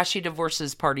both Trashy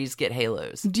Divorces parties get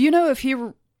halos. Do you know if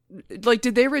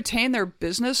did they retain their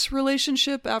business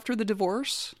relationship after the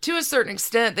divorce? To a certain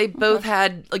extent, they both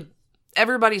had,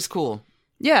 everybody's cool.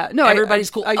 Yeah, no,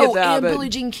 everybody's cool. I get that. And Billie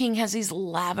Jean King has these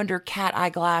lavender cat eye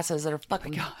glasses that are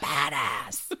fucking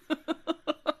badass.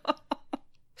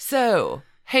 So,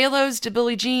 halos to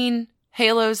Billie Jean,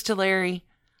 halos to Larry.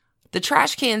 The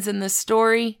trash cans in this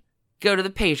story go to the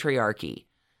patriarchy.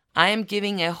 I am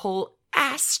giving a whole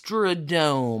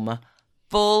Astrodome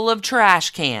full of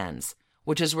trash cans,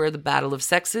 which is where the Battle of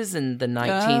Sexes in the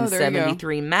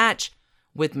 1973 match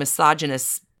with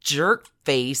misogynist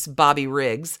jerkface Bobby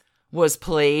Riggs was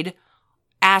played.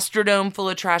 Astrodome full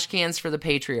of trash cans for the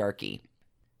patriarchy.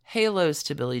 Halos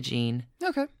to Billie Jean.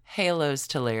 Okay. Halos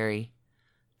to Larry.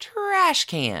 Trash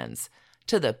cans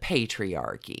to the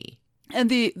patriarchy. And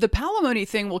the palimony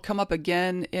thing will come up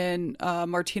again in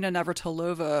Martina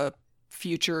Navratilova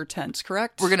future tense,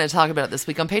 correct? We're going to talk about it this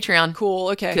week on Patreon. Cool,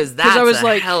 okay. Because that's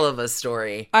a hell of a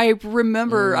story. I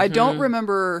remember, I don't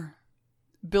remember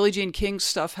Billie Jean King's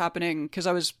stuff happening because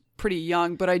I was pretty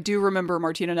young, but I do remember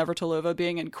Martina Navratilova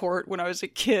being in court when I was a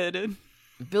kid.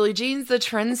 Billie Jean's the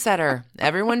trendsetter.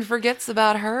 Everyone forgets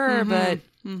about her, but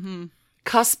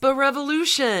Cuspa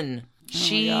Revolution.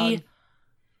 She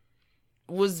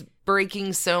was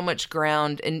breaking so much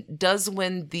ground and does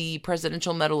win the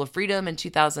Presidential Medal of Freedom in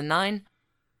 2009.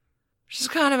 She's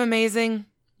kind of amazing.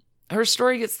 Her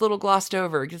story gets a little glossed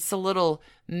over, gets a little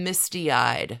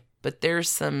misty-eyed, but there's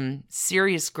some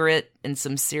serious grit and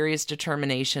some serious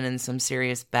determination and some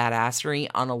serious badassery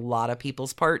on a lot of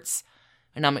people's parts,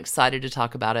 and I'm excited to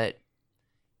talk about it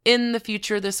in the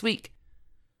future this week.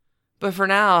 But for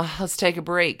now, let's take a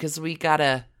break because we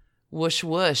gotta whoosh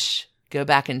whoosh. Go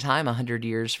back in time 100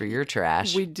 years for your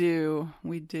trash. We do.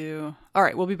 All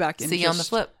right, we'll be back in See you on the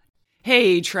flip.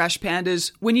 Hey, Trash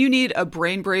Pandas. When you need a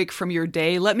brain break from your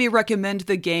day, let me recommend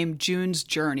the game June's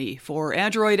Journey for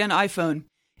Android and iPhone.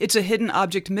 It's a hidden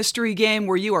object mystery game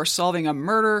where you are solving a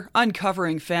murder,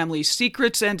 uncovering family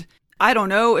secrets, and, I don't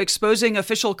know, exposing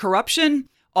official corruption,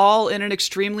 all in an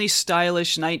extremely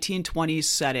stylish 1920s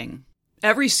setting.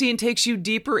 Every scene takes you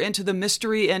deeper into the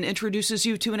mystery and introduces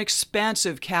you to an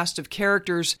expansive cast of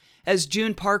characters as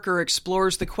June Parker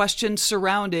explores the questions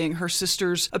surrounding her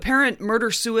sister's apparent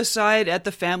murder-suicide at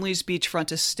the family's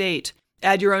beachfront estate.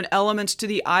 Add your own elements to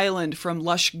the island, from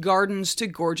lush gardens to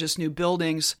gorgeous new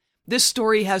buildings. This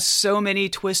story has so many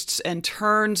twists and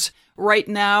turns. Right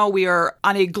now, we are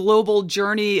on a global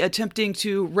journey attempting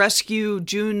to rescue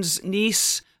June's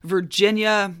niece,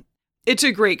 Virginia. It's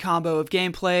a great combo of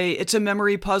gameplay. It's a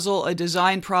memory puzzle, a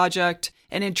design project,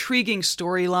 an intriguing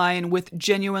storyline with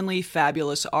genuinely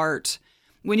fabulous art.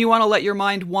 When you want to let your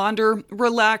mind wander,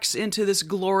 relax into this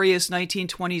glorious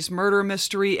 1920s murder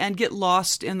mystery and get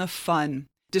lost in the fun.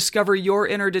 Discover your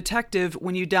inner detective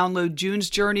when you download June's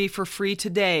Journey for free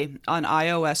today on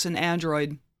iOS and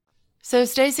Android. So,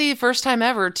 Stacey, first time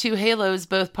ever, 2 Halos,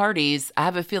 both parties. I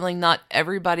have a feeling not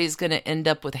everybody's going to end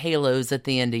up with Halos at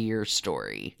the end of your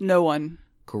story. No one.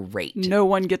 Great. No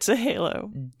one gets a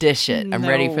halo. Dish it. I'm No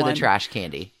ready for one. the trash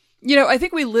candy. You know, I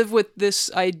think we live with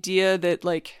this idea that,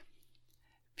 like,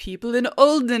 people in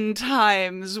olden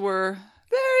times were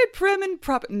very prim and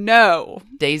proper. No.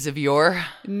 Days of yore?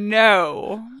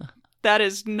 No. That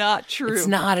is not true. It's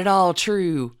not at all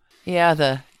true. Yeah,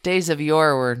 the days of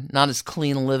yore were not as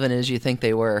clean living as you think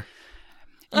they were.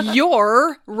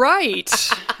 You're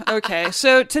right. Okay,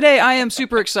 so today I am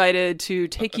super excited to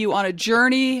take you on a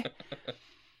journey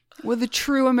with a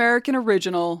true American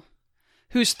original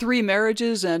whose 3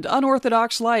 marriages and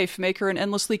unorthodox life make her an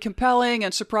endlessly compelling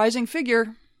and surprising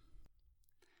figure.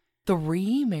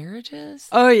 3 marriages?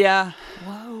 Oh, yeah.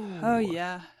 Whoa. Oh,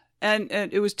 yeah. And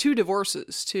it was 2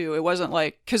 divorces, too. It wasn't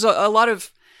like... Because a lot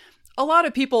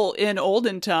of people in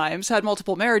olden times had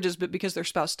multiple marriages, but because their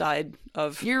spouse died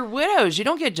of... You're widows. You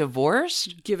don't get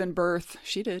divorced? Given birth.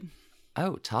 She did.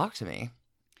 Oh, talk to me.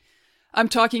 I'm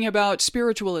talking about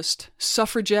spiritualist,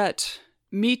 suffragette,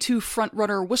 Me Too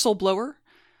frontrunner whistleblower,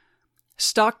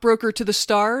 stockbroker to the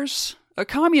stars, a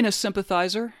communist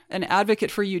sympathizer, an advocate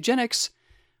for eugenics,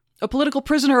 a political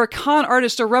prisoner, a con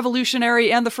artist, a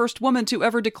revolutionary, and the first woman to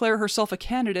ever declare herself a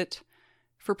candidate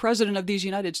for president of these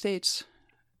United States.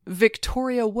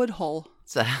 Victoria Woodhull.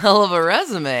 It's a hell of a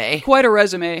resume. Quite a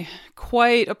resume.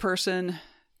 Quite a person.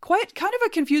 Quite kind of a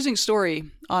confusing story,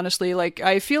 honestly. Like,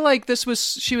 I feel like she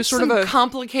was sort Some of a...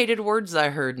 complicated words I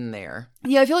heard in there.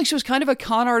 Yeah, I feel like she was kind of a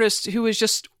con artist who was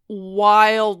just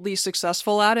wildly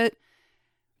successful at it.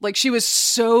 Like, she was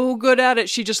so good at it,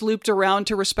 she just looped around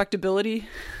to respectability.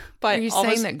 Are you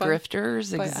saying that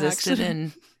grifters existed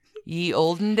in ye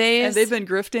olden days? And they've been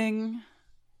grifting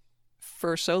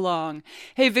for so long.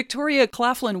 Hey, Victoria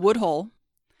Claflin Woodhull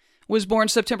was born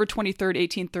September 23rd,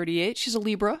 1838. She's a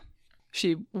Libra.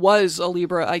 She was a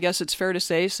Libra, I guess it's fair to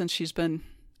say, since she's been...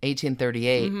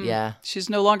 1838, yeah. She's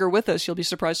no longer with us, you'll be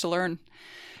surprised to learn.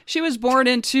 She was born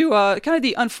into kind of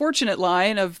the unfortunate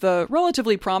line of the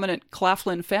relatively prominent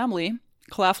Claflin family.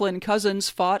 Claflin cousins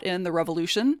fought in the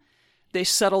Revolution. They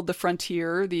settled the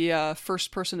frontier. The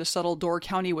first person to settle Door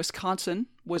County, Wisconsin,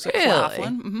 was a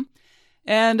Claflin.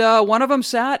 And one of them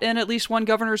sat in at least one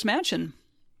governor's mansion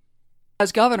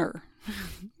as governor,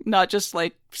 not just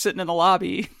like sitting in the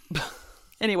lobby.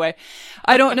 Anyway,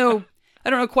 I don't know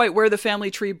quite where the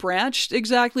family tree branched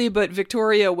exactly, but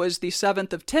Victoria was the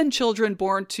 7th of 10 children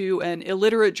born to an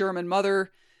illiterate German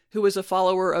mother who was a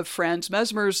follower of Franz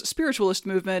Mesmer's spiritualist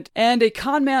movement, and a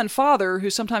con-man father who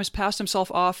sometimes passed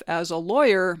himself off as a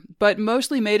lawyer, but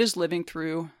mostly made his living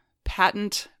through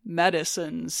patent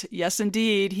medicines. Yes,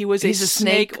 indeed, he's a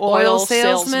snake oil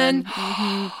salesman.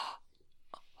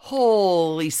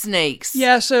 Holy snakes.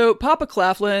 Yeah, so Papa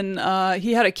Claflin,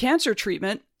 he had a cancer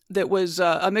treatment that was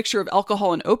a mixture of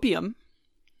alcohol and opium,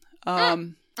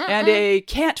 and a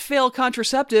can't-fail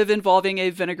contraceptive involving a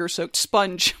vinegar-soaked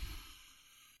sponge.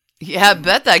 Yeah, I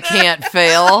bet that can't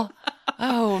fail.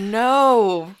 Oh,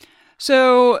 no.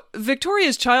 So,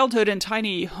 Victoria's childhood in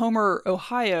tiny Homer,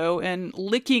 Ohio, and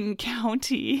Licking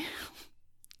County...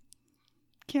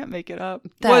 Can't make it up.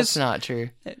 That's not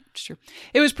true. It's true.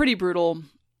 It was pretty brutal.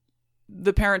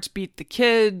 The parents beat the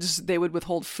kids. They would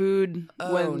withhold food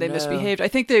when they misbehaved. I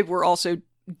think they were also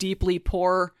deeply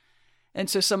poor.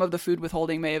 And so some of the food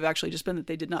withholding may have actually just been that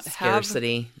they did not have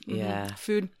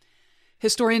food.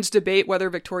 Historians debate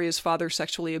whether Victoria's father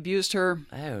sexually abused her.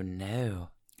 Oh, no.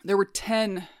 There were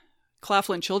 10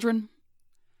 Claflin children.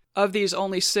 Of these,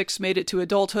 only 6 made it to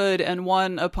adulthood, and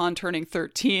 1, upon turning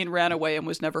 13, ran away and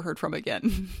was never heard from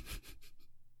again.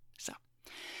 So,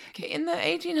 okay, in the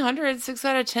 1800s, 6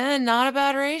 out of 10, not a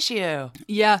bad ratio.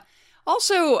 Yeah.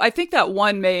 Also, I think that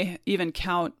 1 may even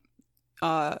count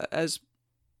as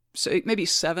maybe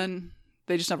 7.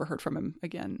 They just never heard from him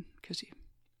again because he...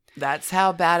 That's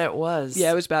how bad it was.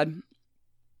 Yeah, it was bad.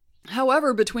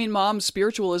 However, between mom's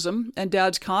spiritualism and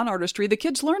dad's con artistry, the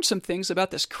kids learned some things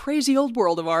about this crazy old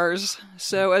world of ours.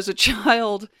 So as a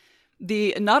child,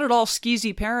 the not at all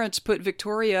skeezy parents put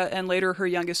Victoria and later her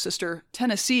youngest sister,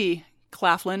 Tennessee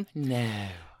Claflin,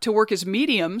 to work as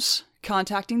mediums,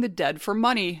 contacting the dead for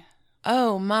money.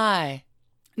 Oh, my.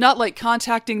 Not like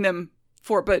contacting them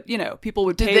for, but, you know, people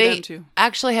would pay them to. Do they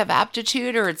actually have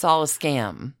aptitude, or it's all a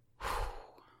scam?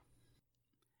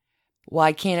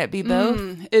 Why can't it be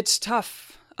both? It's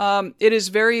tough. It is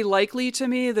very likely to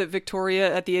me that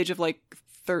Victoria, at the age of like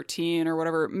 13 or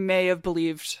whatever, may have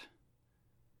believed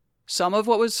some of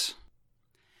what was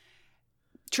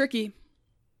tricky.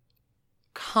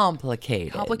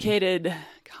 Complicated.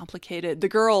 Complicated. The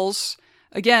girls,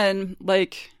 again,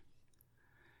 like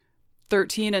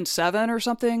 13 and 7 or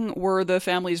something, were the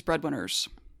family's breadwinners.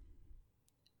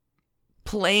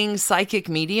 Playing psychic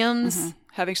mediums? Mm-hmm.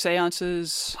 Having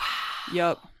seances.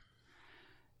 Wow.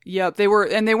 Yep. They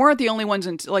weren't the only ones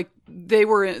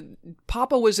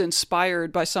Papa was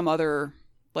inspired by some other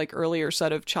like earlier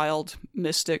set of child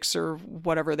mystics or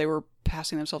whatever they were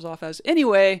passing themselves off as.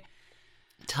 Anyway.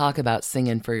 Talk about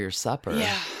singing for your supper.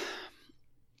 Yeah.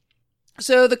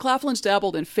 So the Claflins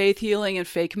dabbled in faith healing and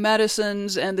fake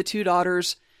medicines, and the two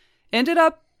daughters ended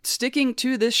up sticking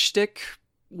to this shtick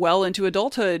well into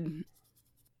adulthood.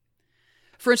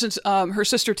 For instance, her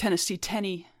sister Tennessee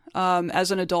Tenney,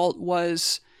 as an adult,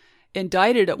 was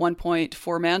indicted at one point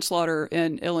for manslaughter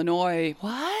in Illinois.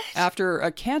 What? After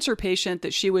a cancer patient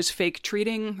that she was fake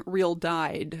treating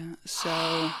died.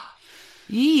 So...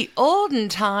 Ye olden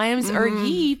times are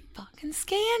ye fucking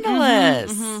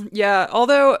scandalous. Yeah,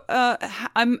 although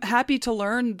I'm happy to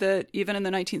learn that even in the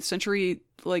 19th century,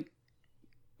 like,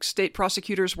 state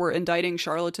prosecutors were indicting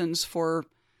charlatans for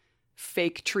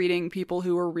fake treating people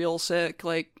who were real sick.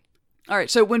 Like, all right,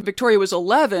 so when Victoria was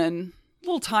 11, a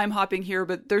little time hopping here,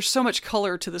 but there's so much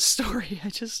color to the story.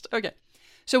 Okay.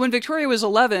 So when Victoria was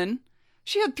 11,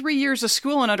 she had 3 years of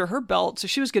schooling under her belt, so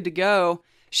she was good to go.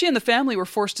 She and the family were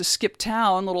forced to skip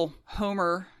town, little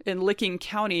Homer, in Licking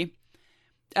County,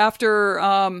 after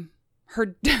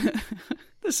her...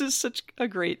 This is such a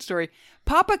great story.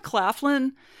 Papa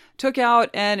Claflin took out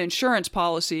an insurance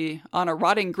policy on a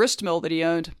rotting grist mill that he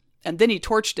owned, and then he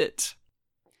torched it.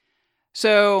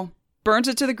 So, burns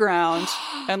it to the ground,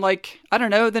 and like, I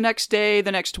don't know, the next day, the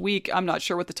next week, I'm not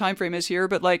sure what the time frame is here,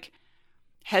 but like,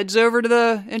 heads over to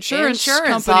the insurance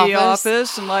company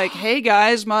office and like, hey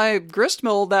guys, my grist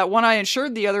mill, that one I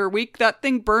insured the other week, that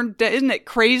thing burned. Isn't it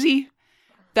crazy?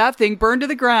 That thing burned to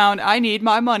the ground. I need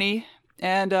my money.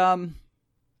 And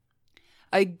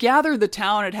I gather the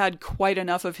town had quite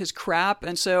enough of his crap.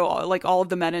 And so like all of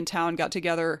the men in town got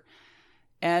together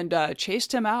and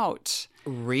chased him out.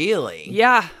 Really?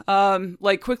 Yeah.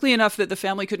 Like quickly enough that the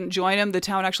family couldn't join him. The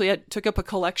town actually took up a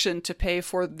collection to pay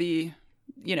for the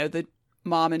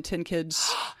mom and 10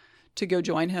 kids to go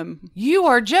join him. You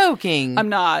are joking. I'm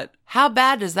not. How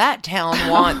bad does that town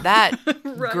want that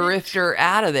grifter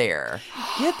out of there?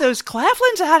 Get those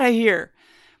Claflins out of here.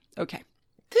 Okay.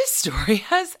 This story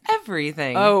has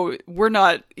everything. Oh, we're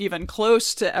not even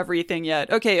close to everything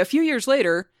yet. Okay, a few years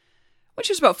later, when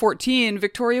she was about 14,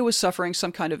 Victoria was suffering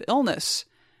some kind of illness,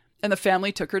 and the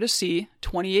family took her to see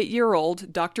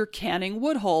 28-year-old Dr. Canning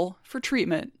Woodhull for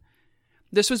treatment.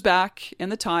 This was back in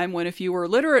the time when if you were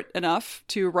literate enough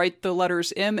to write the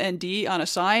letters M and D on a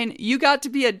sign, you got to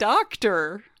be a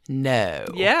doctor. No.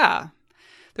 Yeah.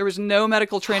 There was no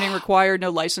medical training required,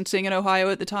 no licensing in Ohio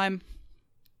at the time.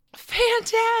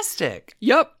 Fantastic.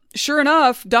 Yep. Sure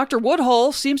enough, Dr.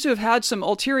 Woodhull seems to have had some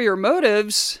ulterior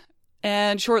motives,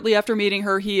 and shortly after meeting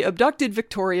her, he abducted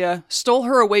Victoria, stole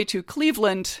her away to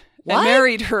Cleveland, and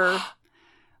married her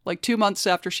like 2 months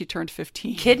after she turned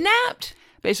 15. Kidnapped?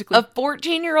 Basically. A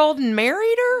 14-year-old and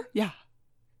married her? Yeah.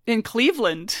 In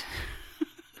Cleveland.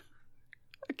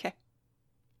 Okay.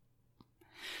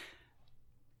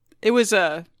 It was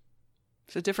a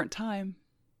different time.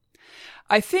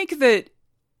 I think that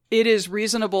it is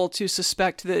reasonable to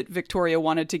suspect that Victoria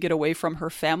wanted to get away from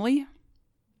her family,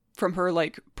 from her,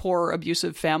 like, poor,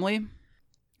 abusive family.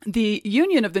 The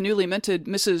union of the newly minted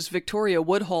Mrs. Victoria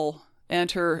Woodhull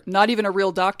and her not even a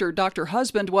real doctor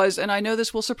husband was, and I know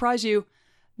this will surprise you,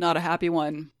 not a happy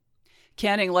one.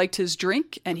 Canning liked his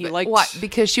drink, and he liked... What,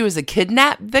 because she was a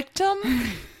kidnap victim?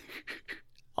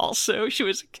 Also, she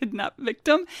was a kidnapped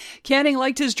victim. Canning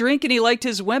liked his drink, and he liked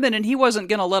his women, and he wasn't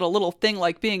going to let a little thing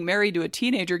like being married to a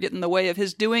teenager get in the way of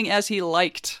his doing as he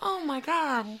liked. Oh my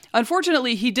God.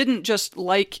 Unfortunately, he didn't just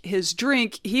like his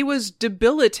drink. He was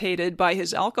debilitated by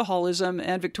his alcoholism,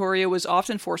 and Victoria was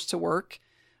often forced to work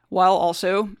while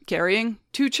also carrying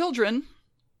 2 children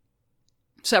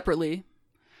separately.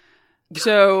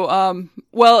 So,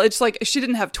 well, it's like she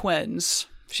didn't have twins.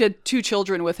 She had 2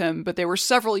 children with him, but they were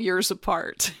several years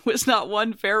apart. It was not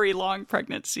one very long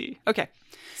pregnancy. Okay.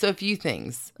 So a few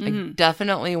things. I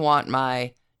definitely want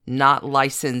my not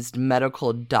licensed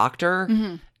medical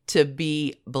doctor to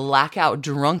be blackout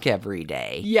drunk every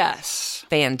day. Yes.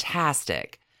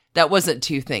 Fantastic. That wasn't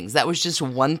 2 things. That was just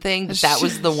one thing, but that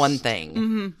was the one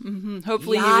thing.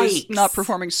 Hopefully he was not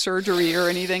performing surgery or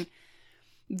anything.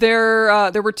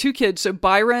 There were 2 kids, so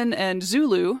Byron and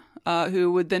Zulu,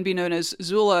 who would then be known as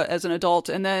Zula as an adult.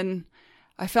 And then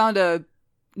I found a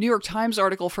New York Times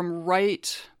article from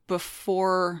right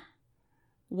before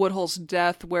Woodhull's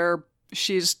death where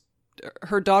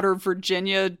her daughter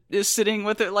Virginia is sitting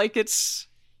with it like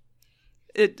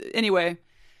anyway.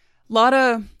 A lot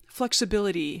of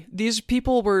flexibility. These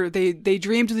people they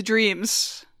dreamed the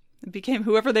dreams and became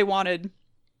whoever they wanted.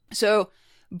 So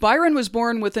Byron was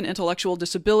born with an intellectual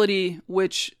disability,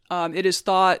 which it is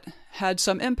thought had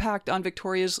some impact on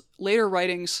Victoria's later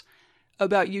writings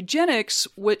about eugenics,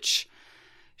 which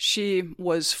she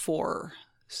was for.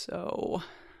 So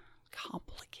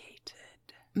complicated.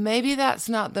 Maybe that's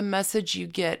not the message you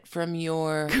get from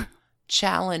your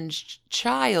challenged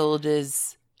child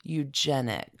is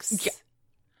eugenics. Yeah.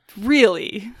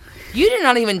 Really? You did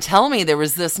not even tell me there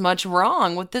was this much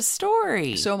wrong with this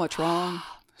story. So much wrong.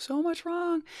 So much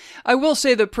wrong. I will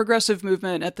say the progressive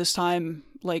movement at this time,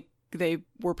 like, they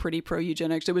were pretty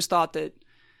pro-eugenics. It was thought that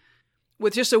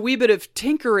with just a wee bit of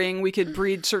tinkering, we could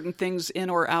breed certain things in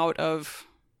or out of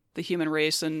the human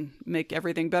race and make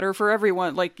everything better for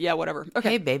everyone. Like, yeah, whatever. Okay.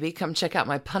 Hey, baby, come check out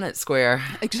my Punnett Square.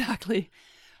 Exactly.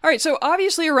 All right, so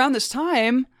obviously around this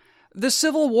time, the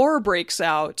Civil War breaks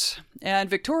out, and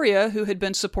Victoria, who had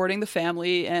been supporting the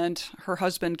family and her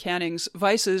husband Canning's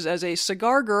vices as a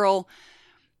cigar girl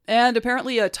and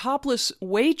apparently a topless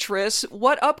waitress,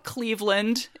 what up,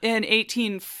 Cleveland, in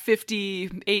 1850,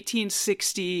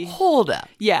 1860? Hold up.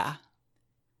 Yeah.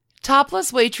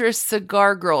 Topless waitress,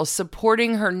 cigar girl,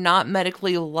 supporting her not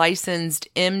medically licensed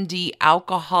MD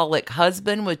alcoholic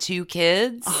husband with 2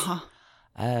 kids? Uh-huh.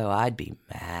 Oh, I'd be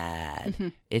mad. Mm-hmm.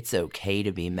 It's okay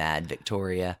to be mad,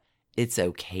 Victoria. It's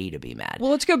okay to be mad.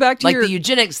 Well, let's go back to the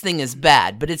eugenics thing is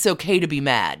bad, but it's okay to be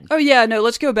mad. Oh, yeah, no,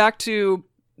 let's go back to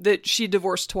that she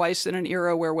divorced twice in an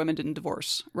era where women didn't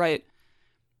divorce, right?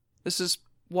 This is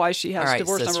why she has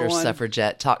divorce number 1. All right, sister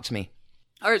suffragette, talk to me.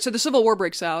 All right, so the Civil War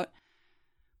breaks out.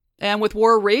 And with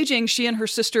war raging, she and her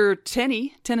sister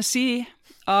Tennessee,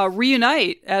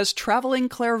 reunite as traveling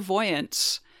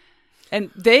clairvoyants. And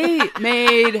they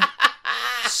made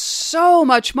so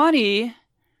much money.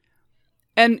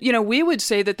 And, we would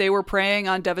say that they were preying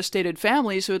on devastated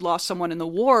families who had lost someone in the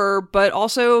war, but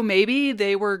also maybe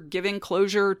they were giving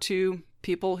closure to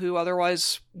people who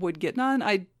otherwise would get none.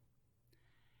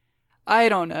 I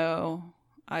don't know.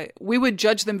 We would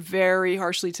judge them very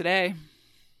harshly today.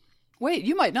 Wait,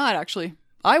 you might not, actually.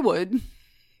 I would.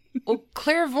 Well,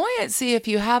 clairvoyancy, if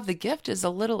you have the gift, is a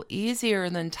little easier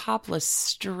than topless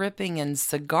stripping and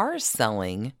cigar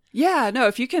selling. Yeah, no,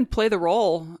 if you can play the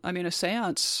role, a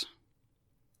seance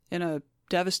in a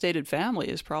devastated family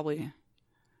is probably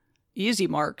easy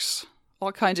marks.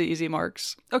 All kinds of easy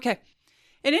marks. Okay.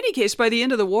 In any case, by the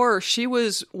end of the war, she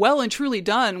was well and truly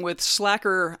done with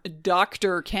slacker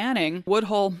Dr. Canning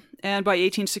Woodhull, and by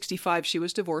 1865, she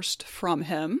was divorced from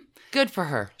him. Good for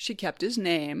her. She kept his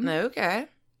name. Okay.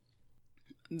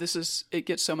 It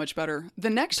gets so much better. The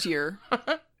next year,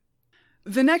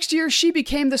 she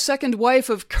became the second wife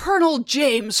of Colonel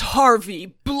James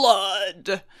Harvey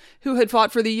Blood, who had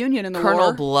fought for the Union in the war.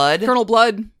 Colonel Blood? Colonel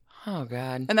Blood. Oh,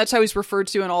 God. And that's how he's referred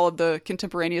to in all of the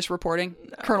contemporaneous reporting.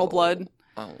 No. Colonel Blood.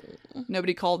 Oh.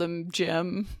 Nobody called him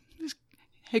Jim.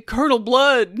 Hey, Colonel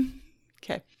Blood.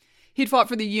 Okay. He'd fought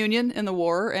for the Union in the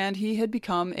war, and he had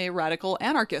become a radical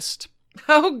anarchist.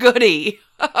 Oh, goody.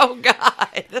 Oh,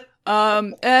 God.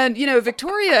 And,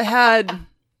 Victoria had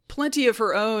plenty of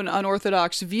her own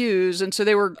unorthodox views, and so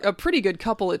they were a pretty good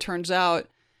couple, it turns out.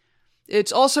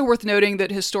 It's also worth noting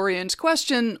that historians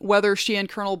question whether she and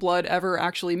Colonel Blood ever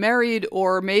actually married,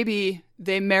 or maybe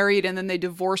they married and then they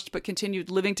divorced but continued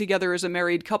living together as a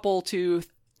married couple to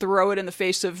throw it in the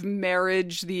face of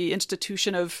marriage, the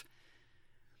institution of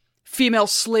female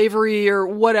slavery or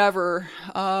whatever.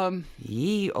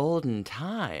 Ye olden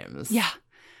times. Yeah.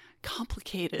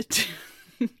 Complicated.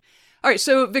 All right,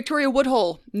 so Victoria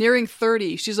Woodhull, nearing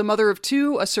 30. She's a mother of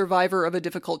 2, a survivor of a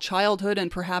difficult childhood, and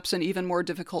perhaps an even more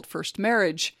difficult first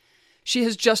marriage. She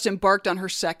has just embarked on her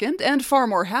second, and far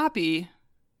more happy,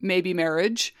 maybe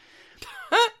marriage.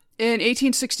 In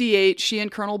 1868, she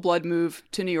and Colonel Blood move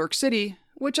to New York City,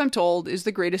 which I'm told is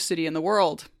the greatest city in the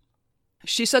world.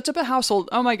 She sets up a household.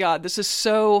 Oh my God, this is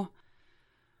so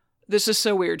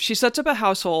weird. She sets up a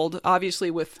household,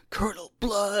 obviously with Colonel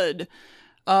Blood.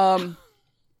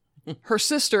 Her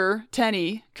sister,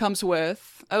 Tenny, comes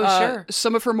with. Oh, sure.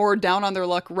 Some of her more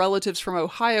down-on-their-luck relatives from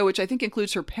Ohio, which I think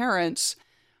includes her parents.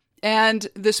 And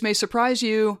this may surprise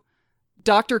you,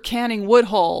 Dr. Canning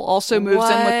Woodhull also moves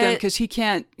in with them because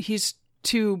he's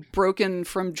too broken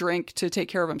from drink to take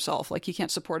care of himself. Like, he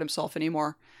can't support himself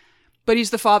anymore. But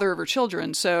he's the father of her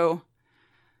children, so...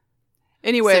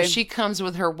 Anyway. So she comes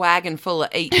with her wagon full of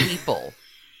 8 people.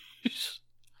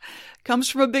 Comes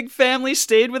from a big family,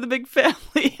 stayed with a big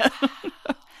family.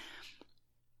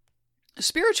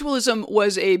 Spiritualism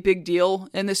was a big deal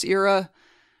in this era.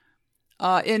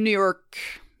 In New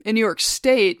York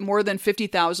State, more than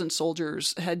 50,000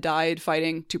 soldiers had died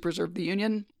fighting to preserve the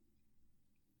Union.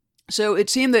 So it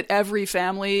seemed that every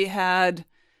family had,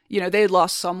 they had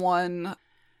lost someone.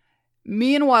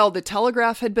 Meanwhile, the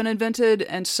telegraph had been invented,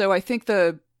 and so I think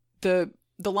the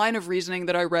line of reasoning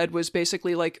that I read was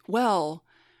basically like, well,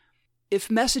 if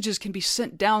messages can be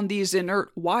sent down these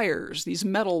inert wires, these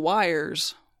metal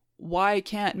wires, why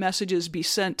can't messages be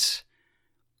sent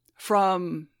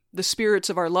from the spirits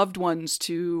of our loved ones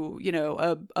to,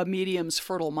 a medium's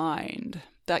fertile mind?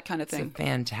 That kind of thing. It's a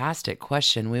fantastic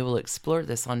question. We will explore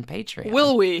this on Patreon.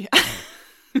 Will we?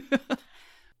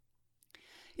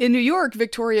 In New York,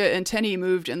 Victoria and Tenney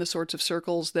moved in the sorts of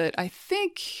circles that I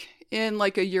think in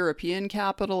like a European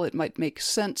capital, it might make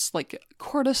sense, like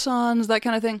courtesans, that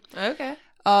kind of thing. Okay.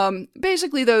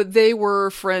 Basically, though, they were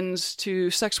friends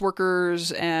to sex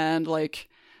workers and like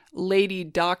lady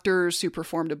doctors who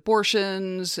performed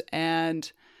abortions.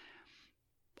 And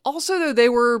also, though, they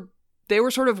were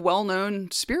sort of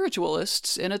well-known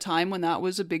spiritualists in a time when that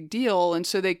was a big deal. And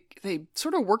so they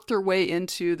sort of worked their way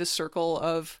into the circle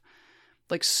of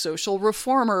like social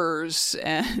reformers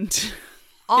and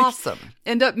awesome.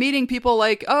 End up meeting people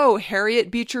like,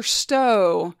 Harriet Beecher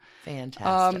Stowe.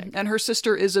 Fantastic. And her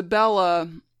sister Isabella.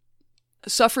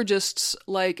 Suffragists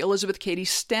like Elizabeth Cady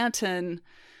Stanton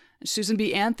and Susan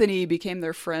B. Anthony became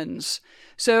their friends.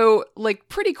 So, like,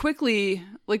 pretty quickly,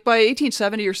 like by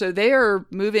 1870 or so, they are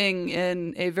moving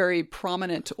in a very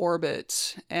prominent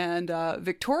orbit. And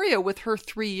Victoria, with her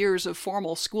 3 years of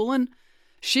formal schooling,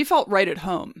 she felt right at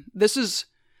home. This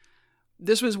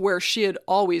was where she had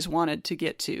always wanted to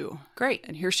get to. Great.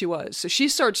 And here she was. So she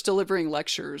starts delivering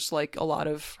lectures like a lot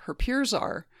of her peers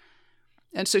are.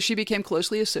 And so she became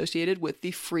closely associated with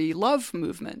the free love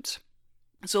movement.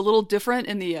 It's a little different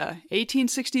in the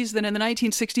 1860s than in the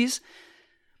 1960s.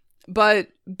 But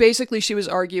basically she was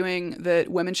arguing that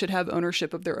women should have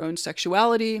ownership of their own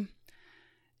sexuality.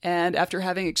 And after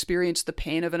having experienced the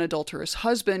pain of an adulterous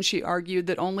husband, she argued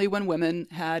that only when women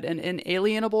had an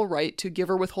inalienable right to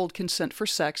give or withhold consent for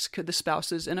sex could the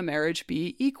spouses in a marriage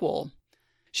be equal.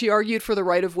 She argued for the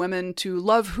right of women to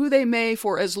love who they may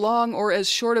for as long or as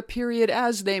short a period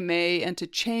as they may, and to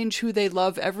change who they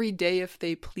love every day if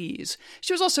they please.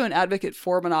 She was also an advocate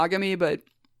for monogamy, but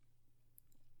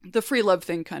the free love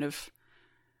thing kind of,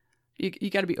 you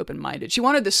got to be open-minded. She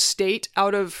wanted the state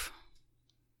out of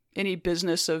any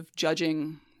business of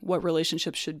judging what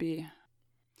relationships should be.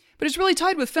 But it's really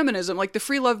tied with feminism, like the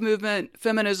free love movement,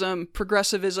 feminism,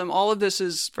 progressivism, all of this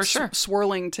is for sure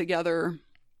swirling together.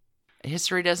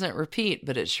 History doesn't repeat,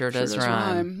 but it sure does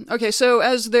rhyme. Okay, so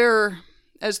as their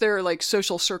like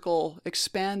social circle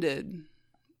expanded,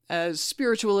 as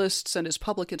spiritualists and as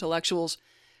public intellectuals,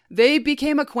 they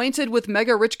became acquainted with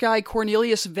mega rich guy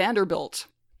Cornelius Vanderbilt.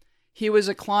 He was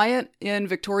a client in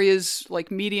Victoria's like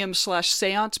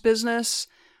medium/seance business.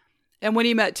 And when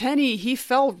he met Tenney, he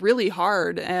fell really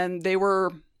hard, and they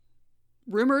were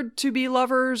rumored to be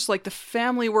lovers. Like the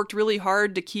family worked really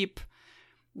hard to keep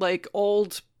like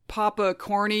old Papa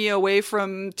Corny away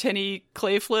from Tenney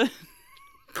Claflin.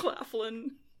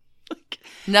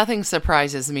 Nothing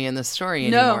surprises me in the story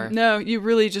anymore. No, you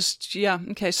really just, yeah.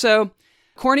 Okay, so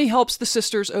Corny helps the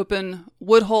sisters open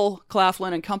Woodhull,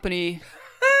 Claflin and Company,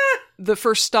 the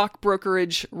first stock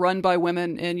brokerage run by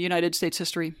women in United States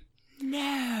history.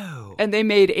 No. And they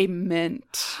made a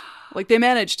mint. Like, they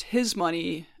managed his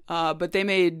money, but they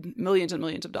made millions and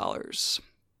millions of dollars.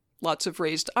 Lots of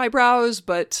raised eyebrows,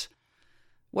 but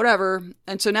whatever.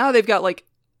 And so now they've got like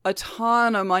a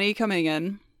ton of money coming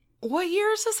in. What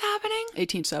year is this happening?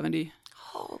 1870.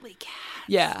 Holy cats.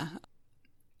 Yeah.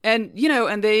 And,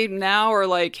 and they now are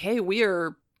like, hey, we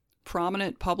are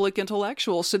prominent public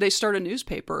intellectuals. So they start a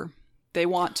newspaper. They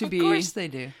want to be. Of course they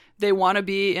do. They want to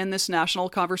be in this national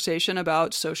conversation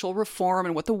about social reform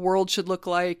and what the world should look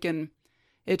like. And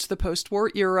it's the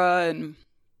post-war era. And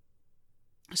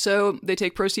so they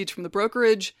take proceeds from the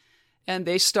brokerage and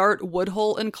they start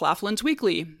Woodhull and Claflin's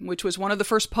Weekly, which was one of the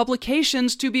first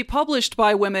publications to be published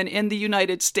by women in the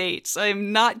United States.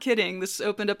 I'm not kidding. This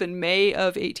opened up in May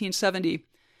of 1870.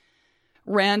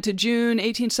 Ran to June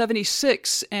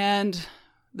 1876, and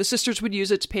the sisters would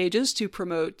use its pages to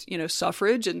promote,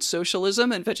 suffrage and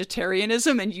socialism and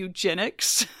vegetarianism and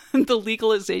eugenics, and the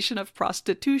legalization of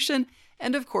prostitution,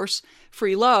 and of course,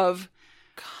 free love.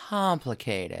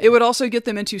 Complicated. It would also get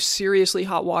them into seriously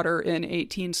hot water in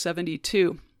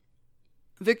 1872.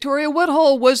 Victoria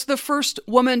Woodhull was the first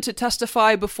woman to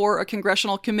testify before a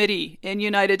congressional committee in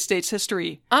United States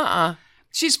history. Uh-uh.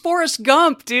 She's Forrest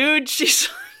Gump, dude. She's...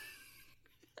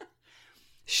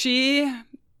 She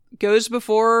goes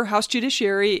before House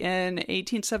Judiciary in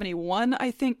 1871,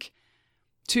 I think,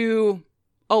 to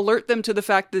alert them to the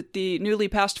fact that the newly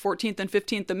passed 14th and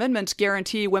 15th Amendments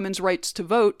guarantee women's rights to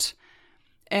vote.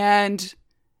 And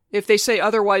if they say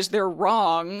otherwise, they're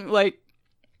wrong. Like,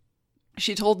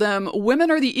 she told them,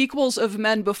 women are the equals of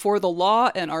men before the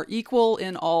law and are equal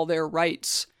in all their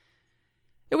rights.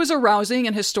 It was a rousing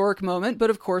and historic moment, but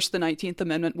of course the 19th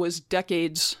Amendment was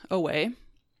decades away.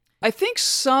 I think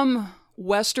some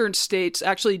Western states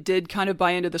actually did kind of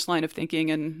buy into this line of thinking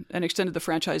and extended the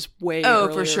franchise way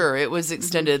earlier. For sure. It was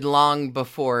extended long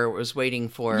before it was waiting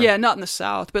for... Yeah, not in the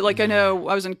South. But I know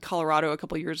I was in Colorado a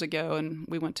couple of years ago and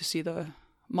we went to see the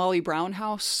Molly Brown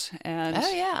house. And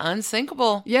oh, yeah.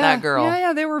 Unsinkable. Yeah, that girl.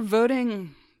 Yeah. They were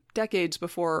voting decades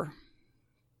before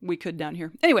we could down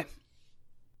here. Anyway.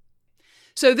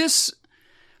 So this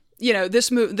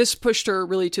pushed her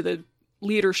really to the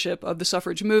leadership of the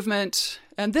suffrage movement,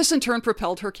 and this in turn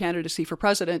propelled her candidacy for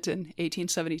president in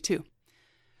 1872.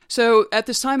 So at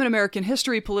this time in American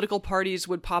history, political parties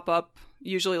would pop up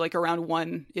usually around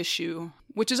one issue,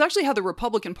 which is actually how the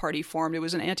Republican Party formed. It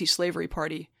was an anti-slavery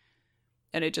party,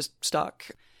 and it just stuck.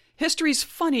 History's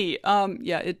funny.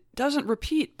 It doesn't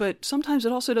repeat, but sometimes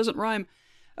it also doesn't rhyme.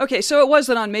 Okay, so it was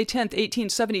that on May 10th,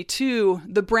 1872,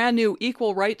 the brand new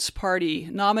Equal Rights Party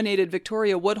nominated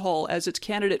Victoria Woodhull as its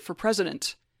candidate for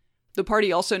president. The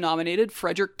party also nominated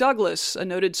Frederick Douglass, a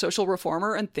noted social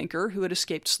reformer and thinker who had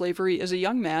escaped slavery as a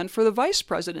young man, for the vice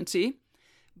presidency.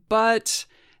 But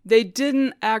they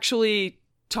didn't actually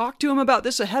talk to him about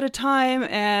this ahead of time,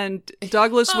 and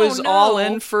Douglass was all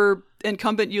in for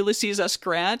incumbent Ulysses S.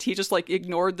 Grant. He just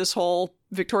ignored this whole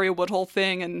Victoria Woodhull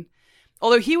thing, and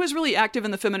although he was really active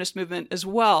in the feminist movement as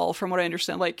well, from what I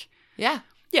understand. Yeah,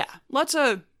 lots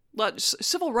of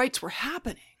civil rights were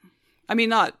happening. I mean,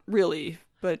 not really,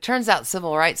 but... Turns out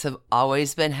civil rights have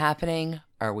always been happening.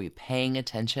 Are we paying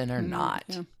attention or not?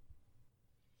 Yeah.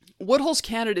 Woodhull's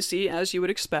candidacy, as you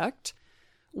would expect,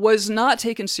 was not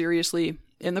taken seriously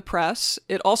in the press.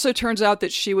 It also turns out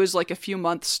that she was a few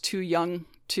months too young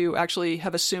to actually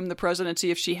have assumed the presidency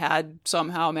if she had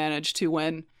somehow managed to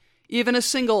win even a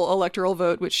single electoral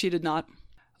vote, which she did not.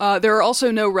 There are also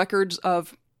no records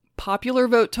of popular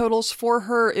vote totals for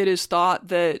her. It is thought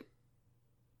that,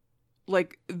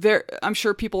 I'm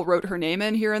sure people wrote her name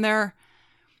in here and there,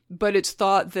 but it's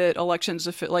thought that elections,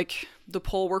 the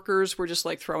poll workers were just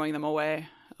throwing them away.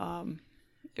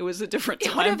 It was a different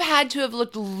time. It would have had to have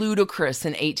looked ludicrous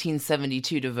in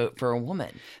 1872 to vote for a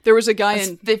woman. There was a guy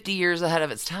That's 50 years ahead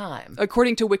of its time.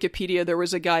 According to Wikipedia, there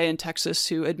was a guy in Texas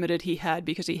who admitted he had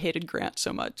because he hated Grant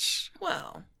so much.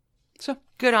 Well, so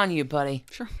good on you, buddy.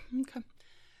 Sure. Okay.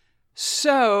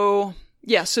 So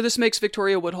this makes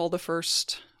Victoria Woodhull the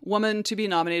first woman to be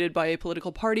nominated by a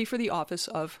political party for the office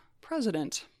of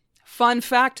president. Fun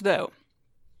fact, though.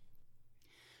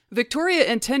 Victoria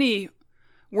and Tenney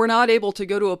were not able to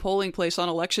go to a polling place on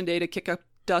election day to kick up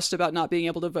dust about not being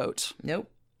able to vote.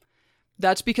 Nope.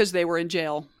 That's because they were in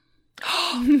jail.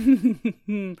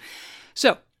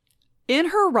 So, in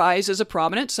her rise as a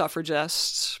prominent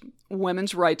suffragist,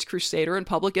 women's rights crusader, and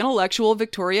public intellectual,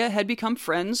 Victoria had become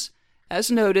friends, as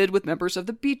noted, with members of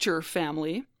the Beecher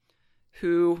family,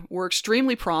 who were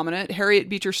extremely prominent. Harriet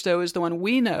Beecher Stowe is the one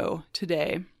we know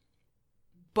today.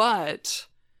 But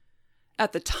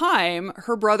at the time,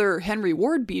 her brother Henry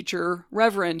Ward Beecher,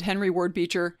 Reverend Henry Ward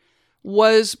Beecher,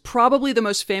 was probably the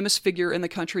most famous figure in the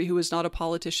country who was not a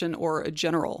politician or a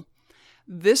general.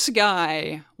 This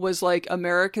guy was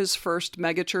America's first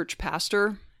megachurch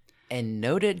pastor. And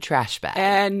noted trash bag.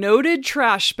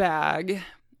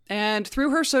 And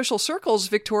through her social circles,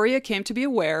 Victoria came to be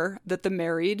aware that the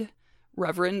married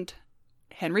Reverend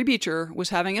Henry Beecher was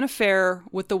having an affair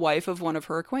with the wife of one of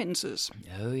her acquaintances.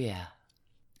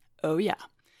 Oh, yeah.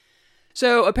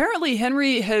 So apparently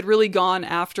Henry had really gone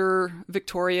after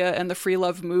Victoria and the free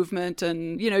love movement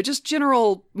and, just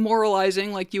general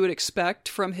moralizing like you would expect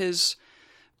from his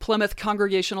Plymouth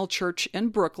Congregational Church in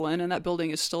Brooklyn. And that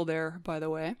building is still there, by the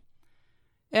way.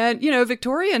 And,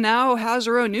 Victoria now has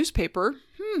her own newspaper.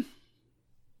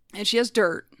 And she has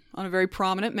dirt on a very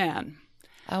prominent man.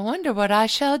 I wonder what I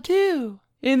shall do.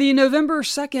 In the November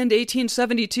 2nd,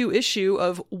 1872 issue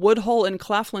of Woodhull and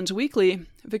Claflin's Weekly,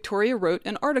 Victoria wrote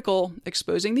an article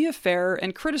exposing the affair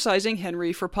and criticizing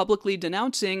Henry for publicly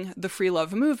denouncing the free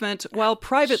love movement while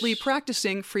privately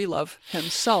practicing free love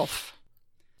himself.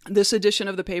 This edition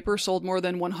of the paper sold more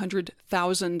than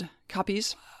 100,000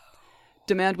 copies.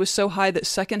 Demand was so high that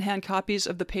secondhand copies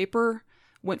of the paper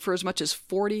went for as much as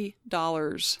 $40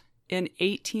 in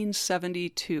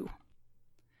 1872.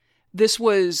 This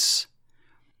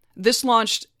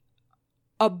launched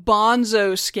a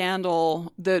bonzo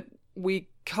scandal that we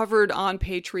covered on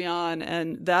Patreon,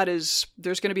 and there's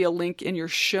going to be a link in your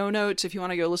show notes if you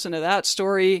want to go listen to that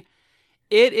story.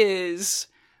 It is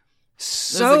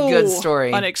so a good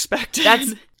story.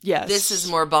 Unexpected. Yes. This is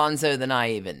more bonzo than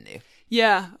I even knew.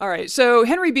 Yeah. All right. So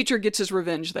Henry Beecher gets his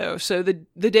revenge, though. So the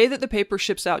day that the paper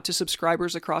ships out to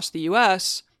subscribers across the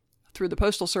U.S. through the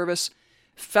Postal Service,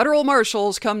 federal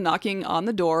marshals come knocking on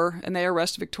the door, and they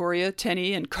arrest Victoria,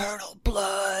 Tenney, and Colonel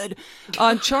Blood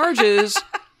on charges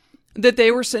that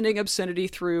they were sending obscenity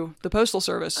through the Postal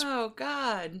Service. Oh,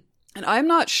 God. And I'm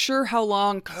not sure how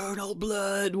long Colonel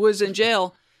Blood was in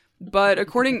jail, but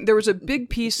there was a big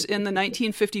piece in the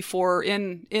 1954,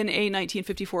 in a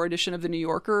 1954 edition of the New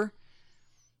Yorker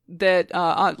that,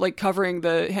 like covering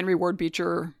the Henry Ward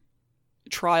Beecher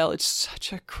trial. It's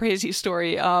such a crazy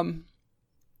story.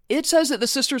 It says that the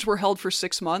sisters were held for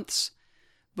 6 months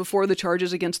before the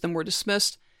charges against them were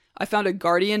dismissed. I found a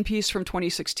Guardian piece from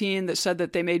 2016 that said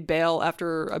that they made bail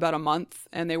after about a month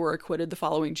and they were acquitted the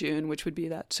following June, which would be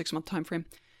that 6-month time frame.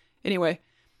 Anyway,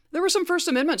 there was some First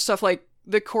Amendment stuff, like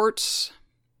the courts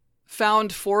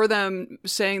found for them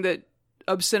saying that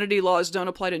obscenity laws don't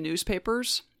apply to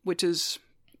newspapers, which is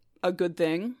a good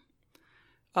thing.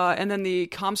 And then the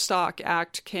Comstock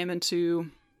Act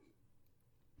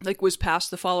was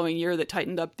passed the following year that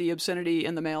tightened up the obscenity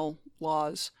in the mail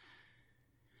laws.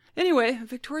 Anyway,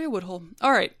 Victoria Woodhull.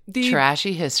 All right.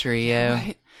 Trashy history, yo.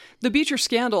 Right, the Beecher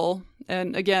scandal,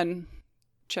 and again,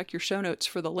 check your show notes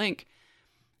for the link,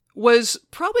 was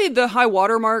probably the high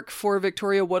watermark for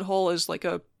Victoria Woodhull as like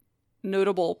a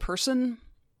notable person.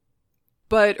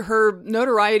 But her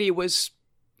notoriety was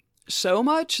so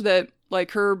much that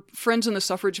like her friends in the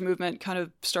suffrage movement kind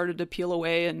of started to peel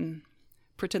away and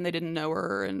pretend they didn't know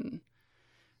her. And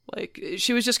like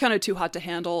she was just kind of too hot to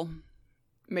handle,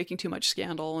 making too much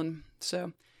scandal. And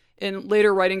so in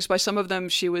later writings by some of them,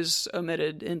 she was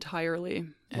omitted entirely.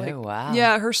 Like, oh, wow.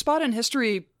 Yeah, her spot in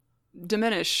history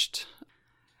diminished.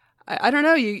 I don't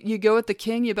know. You go with the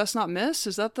king, you best not miss.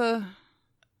 Is that the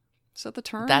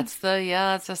term? That's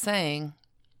a saying.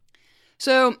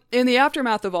 So in the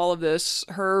aftermath of all of this,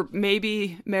 her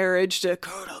maybe marriage to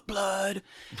Colonel Blood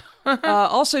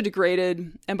also degraded.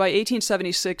 And by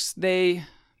 1876, they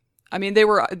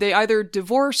either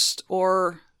divorced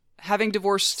or, having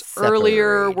divorced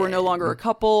earlier, were no longer a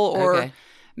couple, or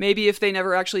maybe if they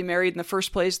never actually married in the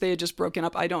first place, they had just broken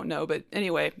up. I don't know. But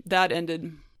anyway, that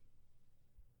ended.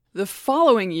 The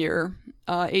following year,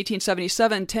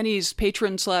 1877, Tenney's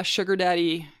patron/sugar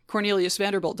daddy, Cornelius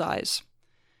Vanderbilt, dies.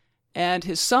 And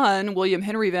his son, William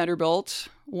Henry Vanderbilt,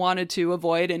 wanted to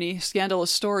avoid any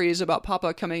scandalous stories about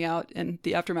Papa coming out in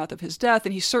the aftermath of his death.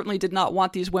 And he certainly did not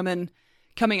want these women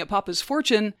coming at Papa's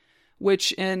fortune,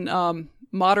 which in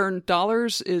modern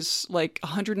dollars is like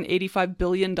 $185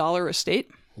 billion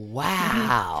estate.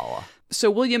 Wow.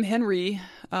 So William Henry,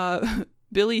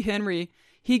 Billy Henry,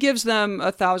 he gives them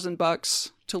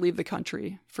 $1,000 to leave the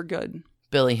country for good.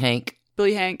 Billy Hank.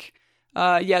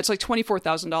 Yeah, it's like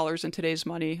 $24,000 in today's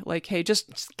money. Like, hey,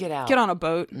 just get out. Get on a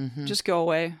boat. Mm-hmm. Just go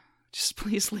away. Just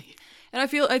please leave. And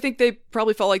I think they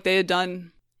probably felt like they had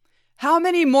done. How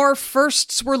many more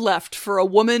firsts were left for a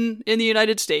woman in the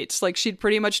United States? Like, she'd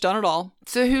pretty much done it all.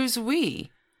 So who's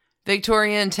we?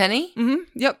 Victoria and Tenney? Mm-hmm.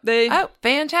 Yep. Oh,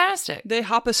 fantastic. They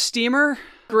hop a steamer,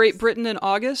 Great Britain, in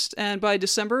August, and by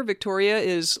December, Victoria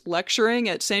is lecturing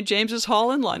at St. James's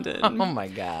Hall in London. Oh, my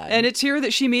God. And it's here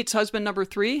that she meets husband number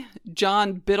 3,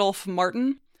 John Biddulph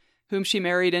Martin, whom she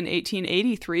married in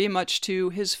 1883, much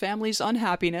to his family's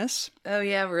unhappiness. Oh,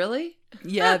 yeah, really?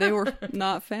 Yeah, they were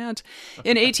not fans.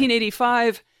 In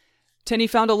 1885, Tenney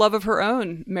found a love of her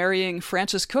own, marrying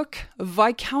Francis Cook,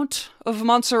 Viscount of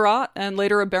Montserrat, and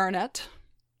later a baronet.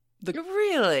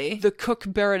 Really? The Cook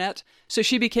baronet. So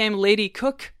she became Lady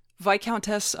Cook,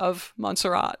 Viscountess of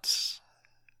Montserrat.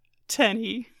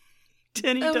 Tenney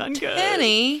done good.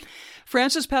 Tenney.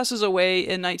 Frances passes away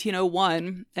in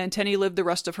 1901, and Tenney lived the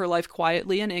rest of her life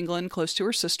quietly in England, close to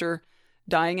her sister,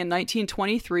 dying in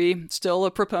 1923, still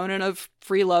a proponent of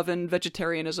free love and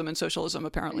vegetarianism and socialism,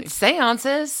 apparently.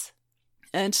 Seances.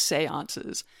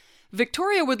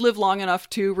 Victoria would live long enough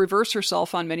to reverse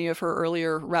herself on many of her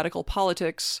earlier radical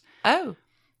politics. Oh.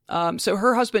 So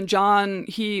her husband, John,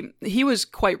 he was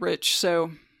quite rich,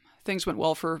 so things went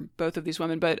well for both of these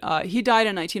women, but he died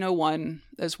in 1901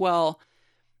 as well.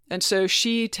 And so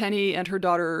she, Tenney, and her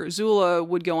daughter, Zula,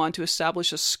 would go on to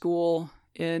establish a school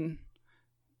in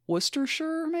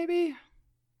Worcestershire, maybe?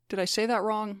 Did I say that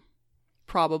wrong?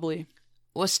 Probably.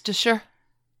 Worcestershire.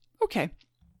 Okay.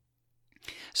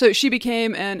 So she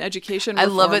became an education I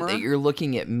reformer. love it that you're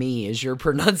looking at me as your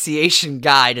pronunciation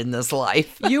guide in this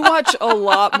life. You watch a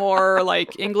lot more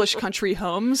like English country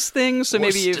homes things, so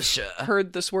maybe you've Worcestershire.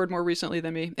 heard this word more recently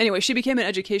than me. Anyway, she became an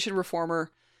education reformer,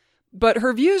 but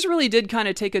her views really did kind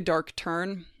of take a dark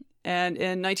turn. And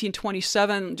in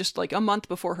 1927, just like a month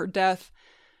before her death,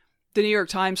 the New York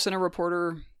Times sent a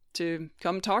reporter to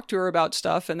come talk to her about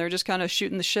stuff, and they're just kind of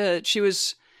shooting the shit.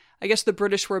 I guess the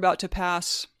British were about to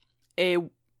pass a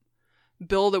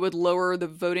bill that would lower the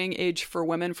voting age for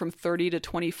women from 30 to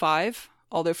 25,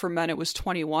 although for men it was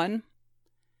 21.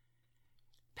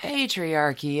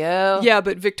 Patriarchy, yo. Yeah,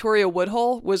 but Victoria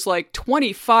Woodhull was like,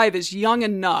 25 is young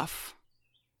enough.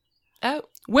 Oh.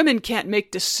 Women can't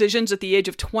make decisions at the age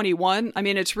of 21. I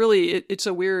mean, it's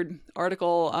a weird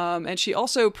article. And she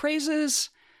also praises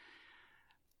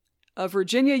a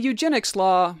Virginia eugenics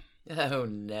law Oh,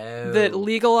 no. that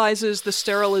legalizes the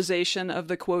sterilization of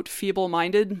the, quote,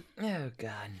 feeble-minded. Oh,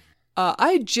 God.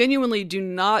 I genuinely do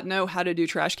not know how to do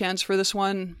trash cans for this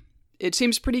one. It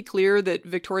seems pretty clear that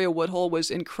Victoria Woodhull was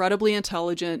incredibly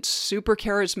intelligent, super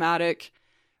charismatic,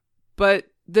 but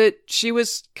that she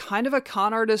was kind of a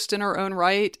con artist in her own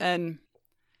right and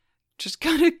just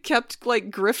kind of kept,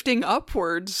 like, grifting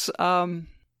upwards.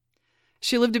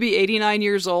 She lived to be 89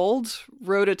 years old,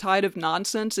 rode a tide of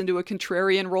nonsense into a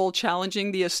contrarian role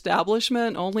challenging the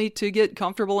establishment, only to get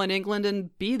comfortable in England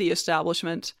and be the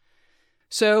establishment.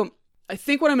 So I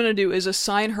think what I'm going to do is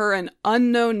assign her an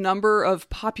unknown number of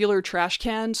popular trash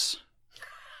cans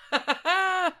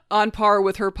on par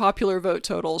with her popular vote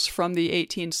totals from the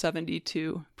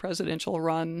 1872 presidential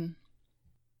run.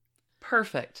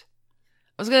 Perfect.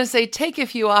 I was going to say, take a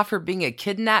few off for being a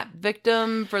kidnap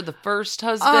victim for the first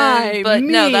husband,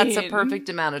 no, that's a perfect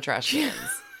amount of trash cans.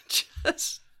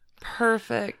 Just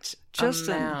Perfect an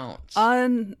amount.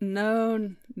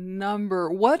 unknown number.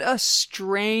 What a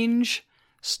strange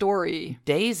story.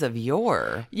 Days of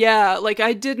yore. Yeah, like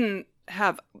I knew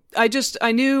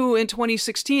in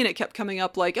 2016 it kept coming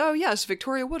up like, oh yes,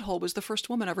 Victoria Woodhull was the first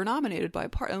woman ever nominated by a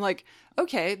party. And like,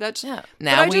 okay, that's... Yeah.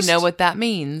 Now we know what that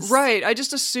means. Right. I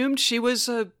just assumed she was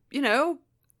a,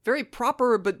 very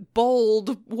proper but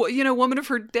bold, woman of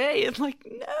her day. And like,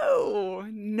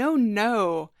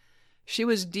 no. She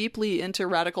was deeply into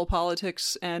radical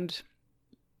politics and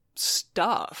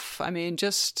stuff. I mean,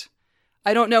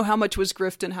 I don't know how much was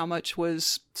grift and how much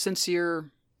was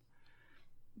sincere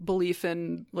belief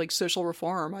in like social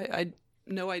reform. I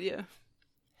no idea.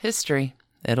 History.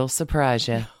 It'll surprise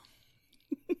you.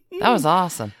 That was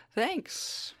awesome.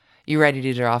 Thanks. You ready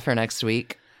to draw for next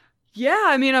week? Yeah,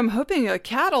 I mean, I'm hoping a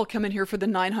cat will come in here for the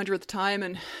 900th time,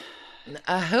 and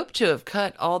I hope to have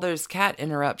cut all those cat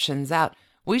interruptions out.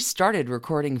 We started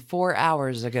recording 4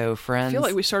 hours ago, friends. I feel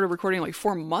like we started recording like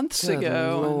 4 months Good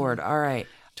ago. Lord. All right.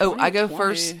 Oh, I go 2020.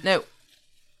 first.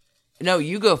 No,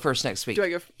 you go first next week. Do I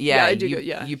go? Yeah, I do you, go.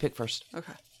 Yeah. You pick first.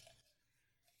 Okay.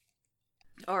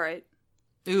 All right.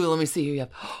 Ooh, let me see who you have.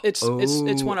 It's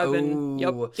one I've been.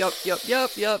 Yep.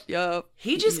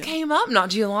 He just came up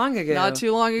not too long ago. Not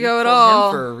too long You ago at pulled all.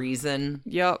 him for a reason.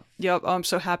 Yep. I'm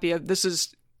so happy. This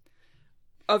is,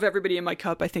 of everybody in my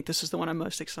cup, I think this is the one I'm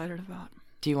most excited about.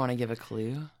 Do you want to give a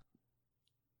clue?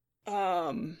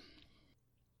 Brexit,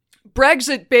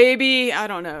 baby. I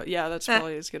don't know. Yeah, that's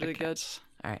probably as good as it gets.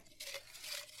 All right.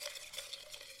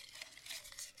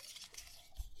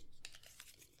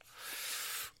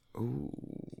 Ooh.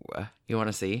 You want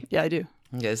to see? Yeah, I do.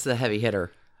 Okay, this is a heavy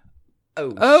hitter.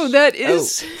 Oh, that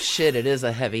is. Oh, shit, it is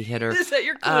a heavy hitter. Is that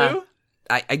your clue?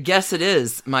 I guess it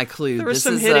is my clue. There was This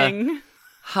some is hitting. a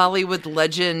Hollywood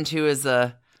legend who is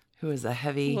a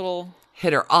heavy Little.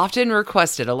 hitter. Often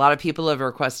requested. A lot of people have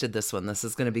requested this one. This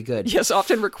is going to be good. Yes,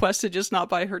 often requested, just not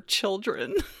by her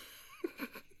children.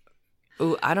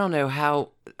 Oh, I don't know how.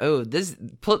 Oh, this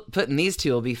putting these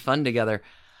two will be fun together.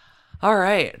 All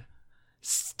right.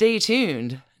 Stay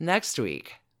tuned next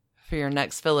week for your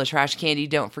next fill of trash candy.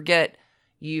 Don't forget,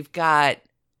 you've got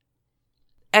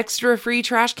extra free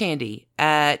trash candy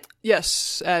at...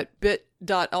 Yes, at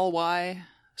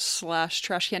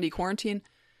bit.ly/trashcandyquarantine.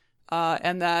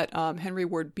 And that Henry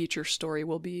Ward Beecher story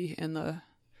will be in the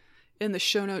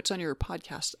show notes on your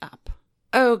podcast app.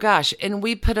 Oh, gosh. And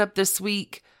we put up this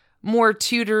week more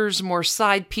tutors, more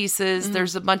side pieces. Mm-hmm.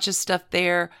 There's a bunch of stuff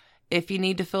there. If you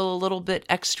need to fill a little bit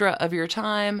extra of your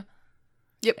time.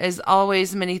 Yep. As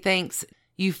always, many thanks.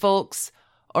 You folks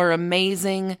are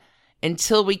amazing.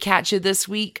 Until we catch you this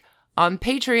week on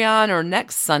Patreon or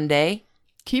next Sunday.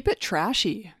 Keep it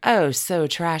trashy. Oh, so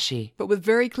trashy. But with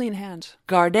very clean hands.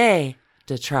 Gardez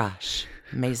de trash.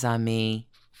 Mes amis.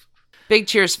 Big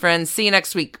cheers, friends. See you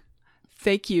next week.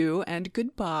 Thank you and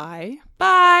goodbye.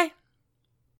 Bye.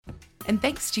 And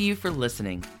thanks to you for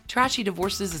listening. Trashy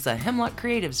Divorces is a Hemlock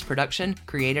Creatives production,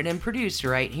 created and produced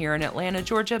right here in Atlanta,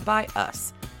 Georgia by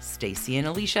us, Stacy and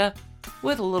Alicia,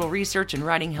 with a little research and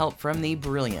writing help from the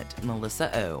brilliant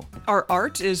Melissa O. Our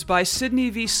art is by Sydney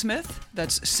V. Smith.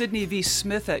 That's Sydney V.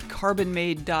 Smith at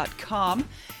carbonmade.com.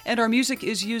 And our music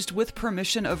is used with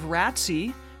permission of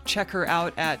Ratsy. Check her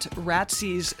out at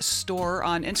Ratsy's store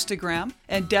on Instagram,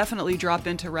 and definitely drop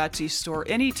into Ratsy's store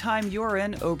anytime you're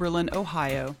in Oberlin,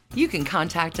 Ohio. You can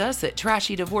contact us at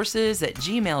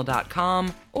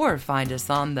trashydivorces@gmail.com or find us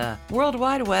on the World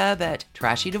Wide Web at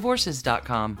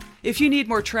trashydivorces.com. If you need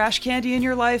more trash candy in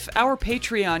your life, our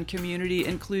Patreon community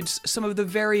includes some of the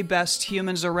very best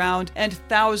humans around and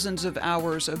thousands of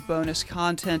hours of bonus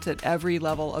content at every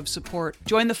level of support.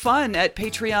 Join the fun at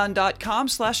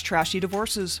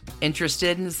patreon.com/trashydivorces.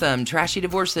 Interested in some Trashy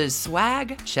Divorces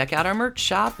swag? Check out our merch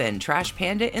shop and Trash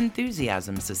Panda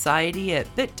Enthusiasm Society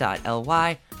at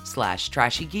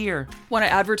bit.ly/trashygear. Want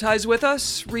to advertise with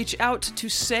us? Reach out to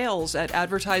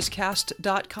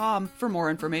sales@advertisecast.com for more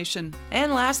information.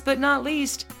 And last but not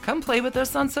least, come play with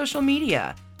us on social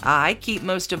media. I keep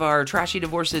most of our Trashy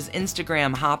Divorces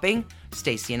Instagram hopping.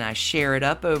 Stacy and I share it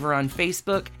up over on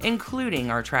Facebook,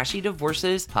 including our Trashy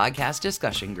Divorces podcast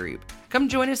discussion group. Come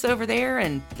join us over there,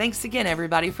 and thanks again,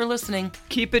 everybody, for listening.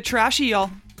 Keep it trashy, y'all.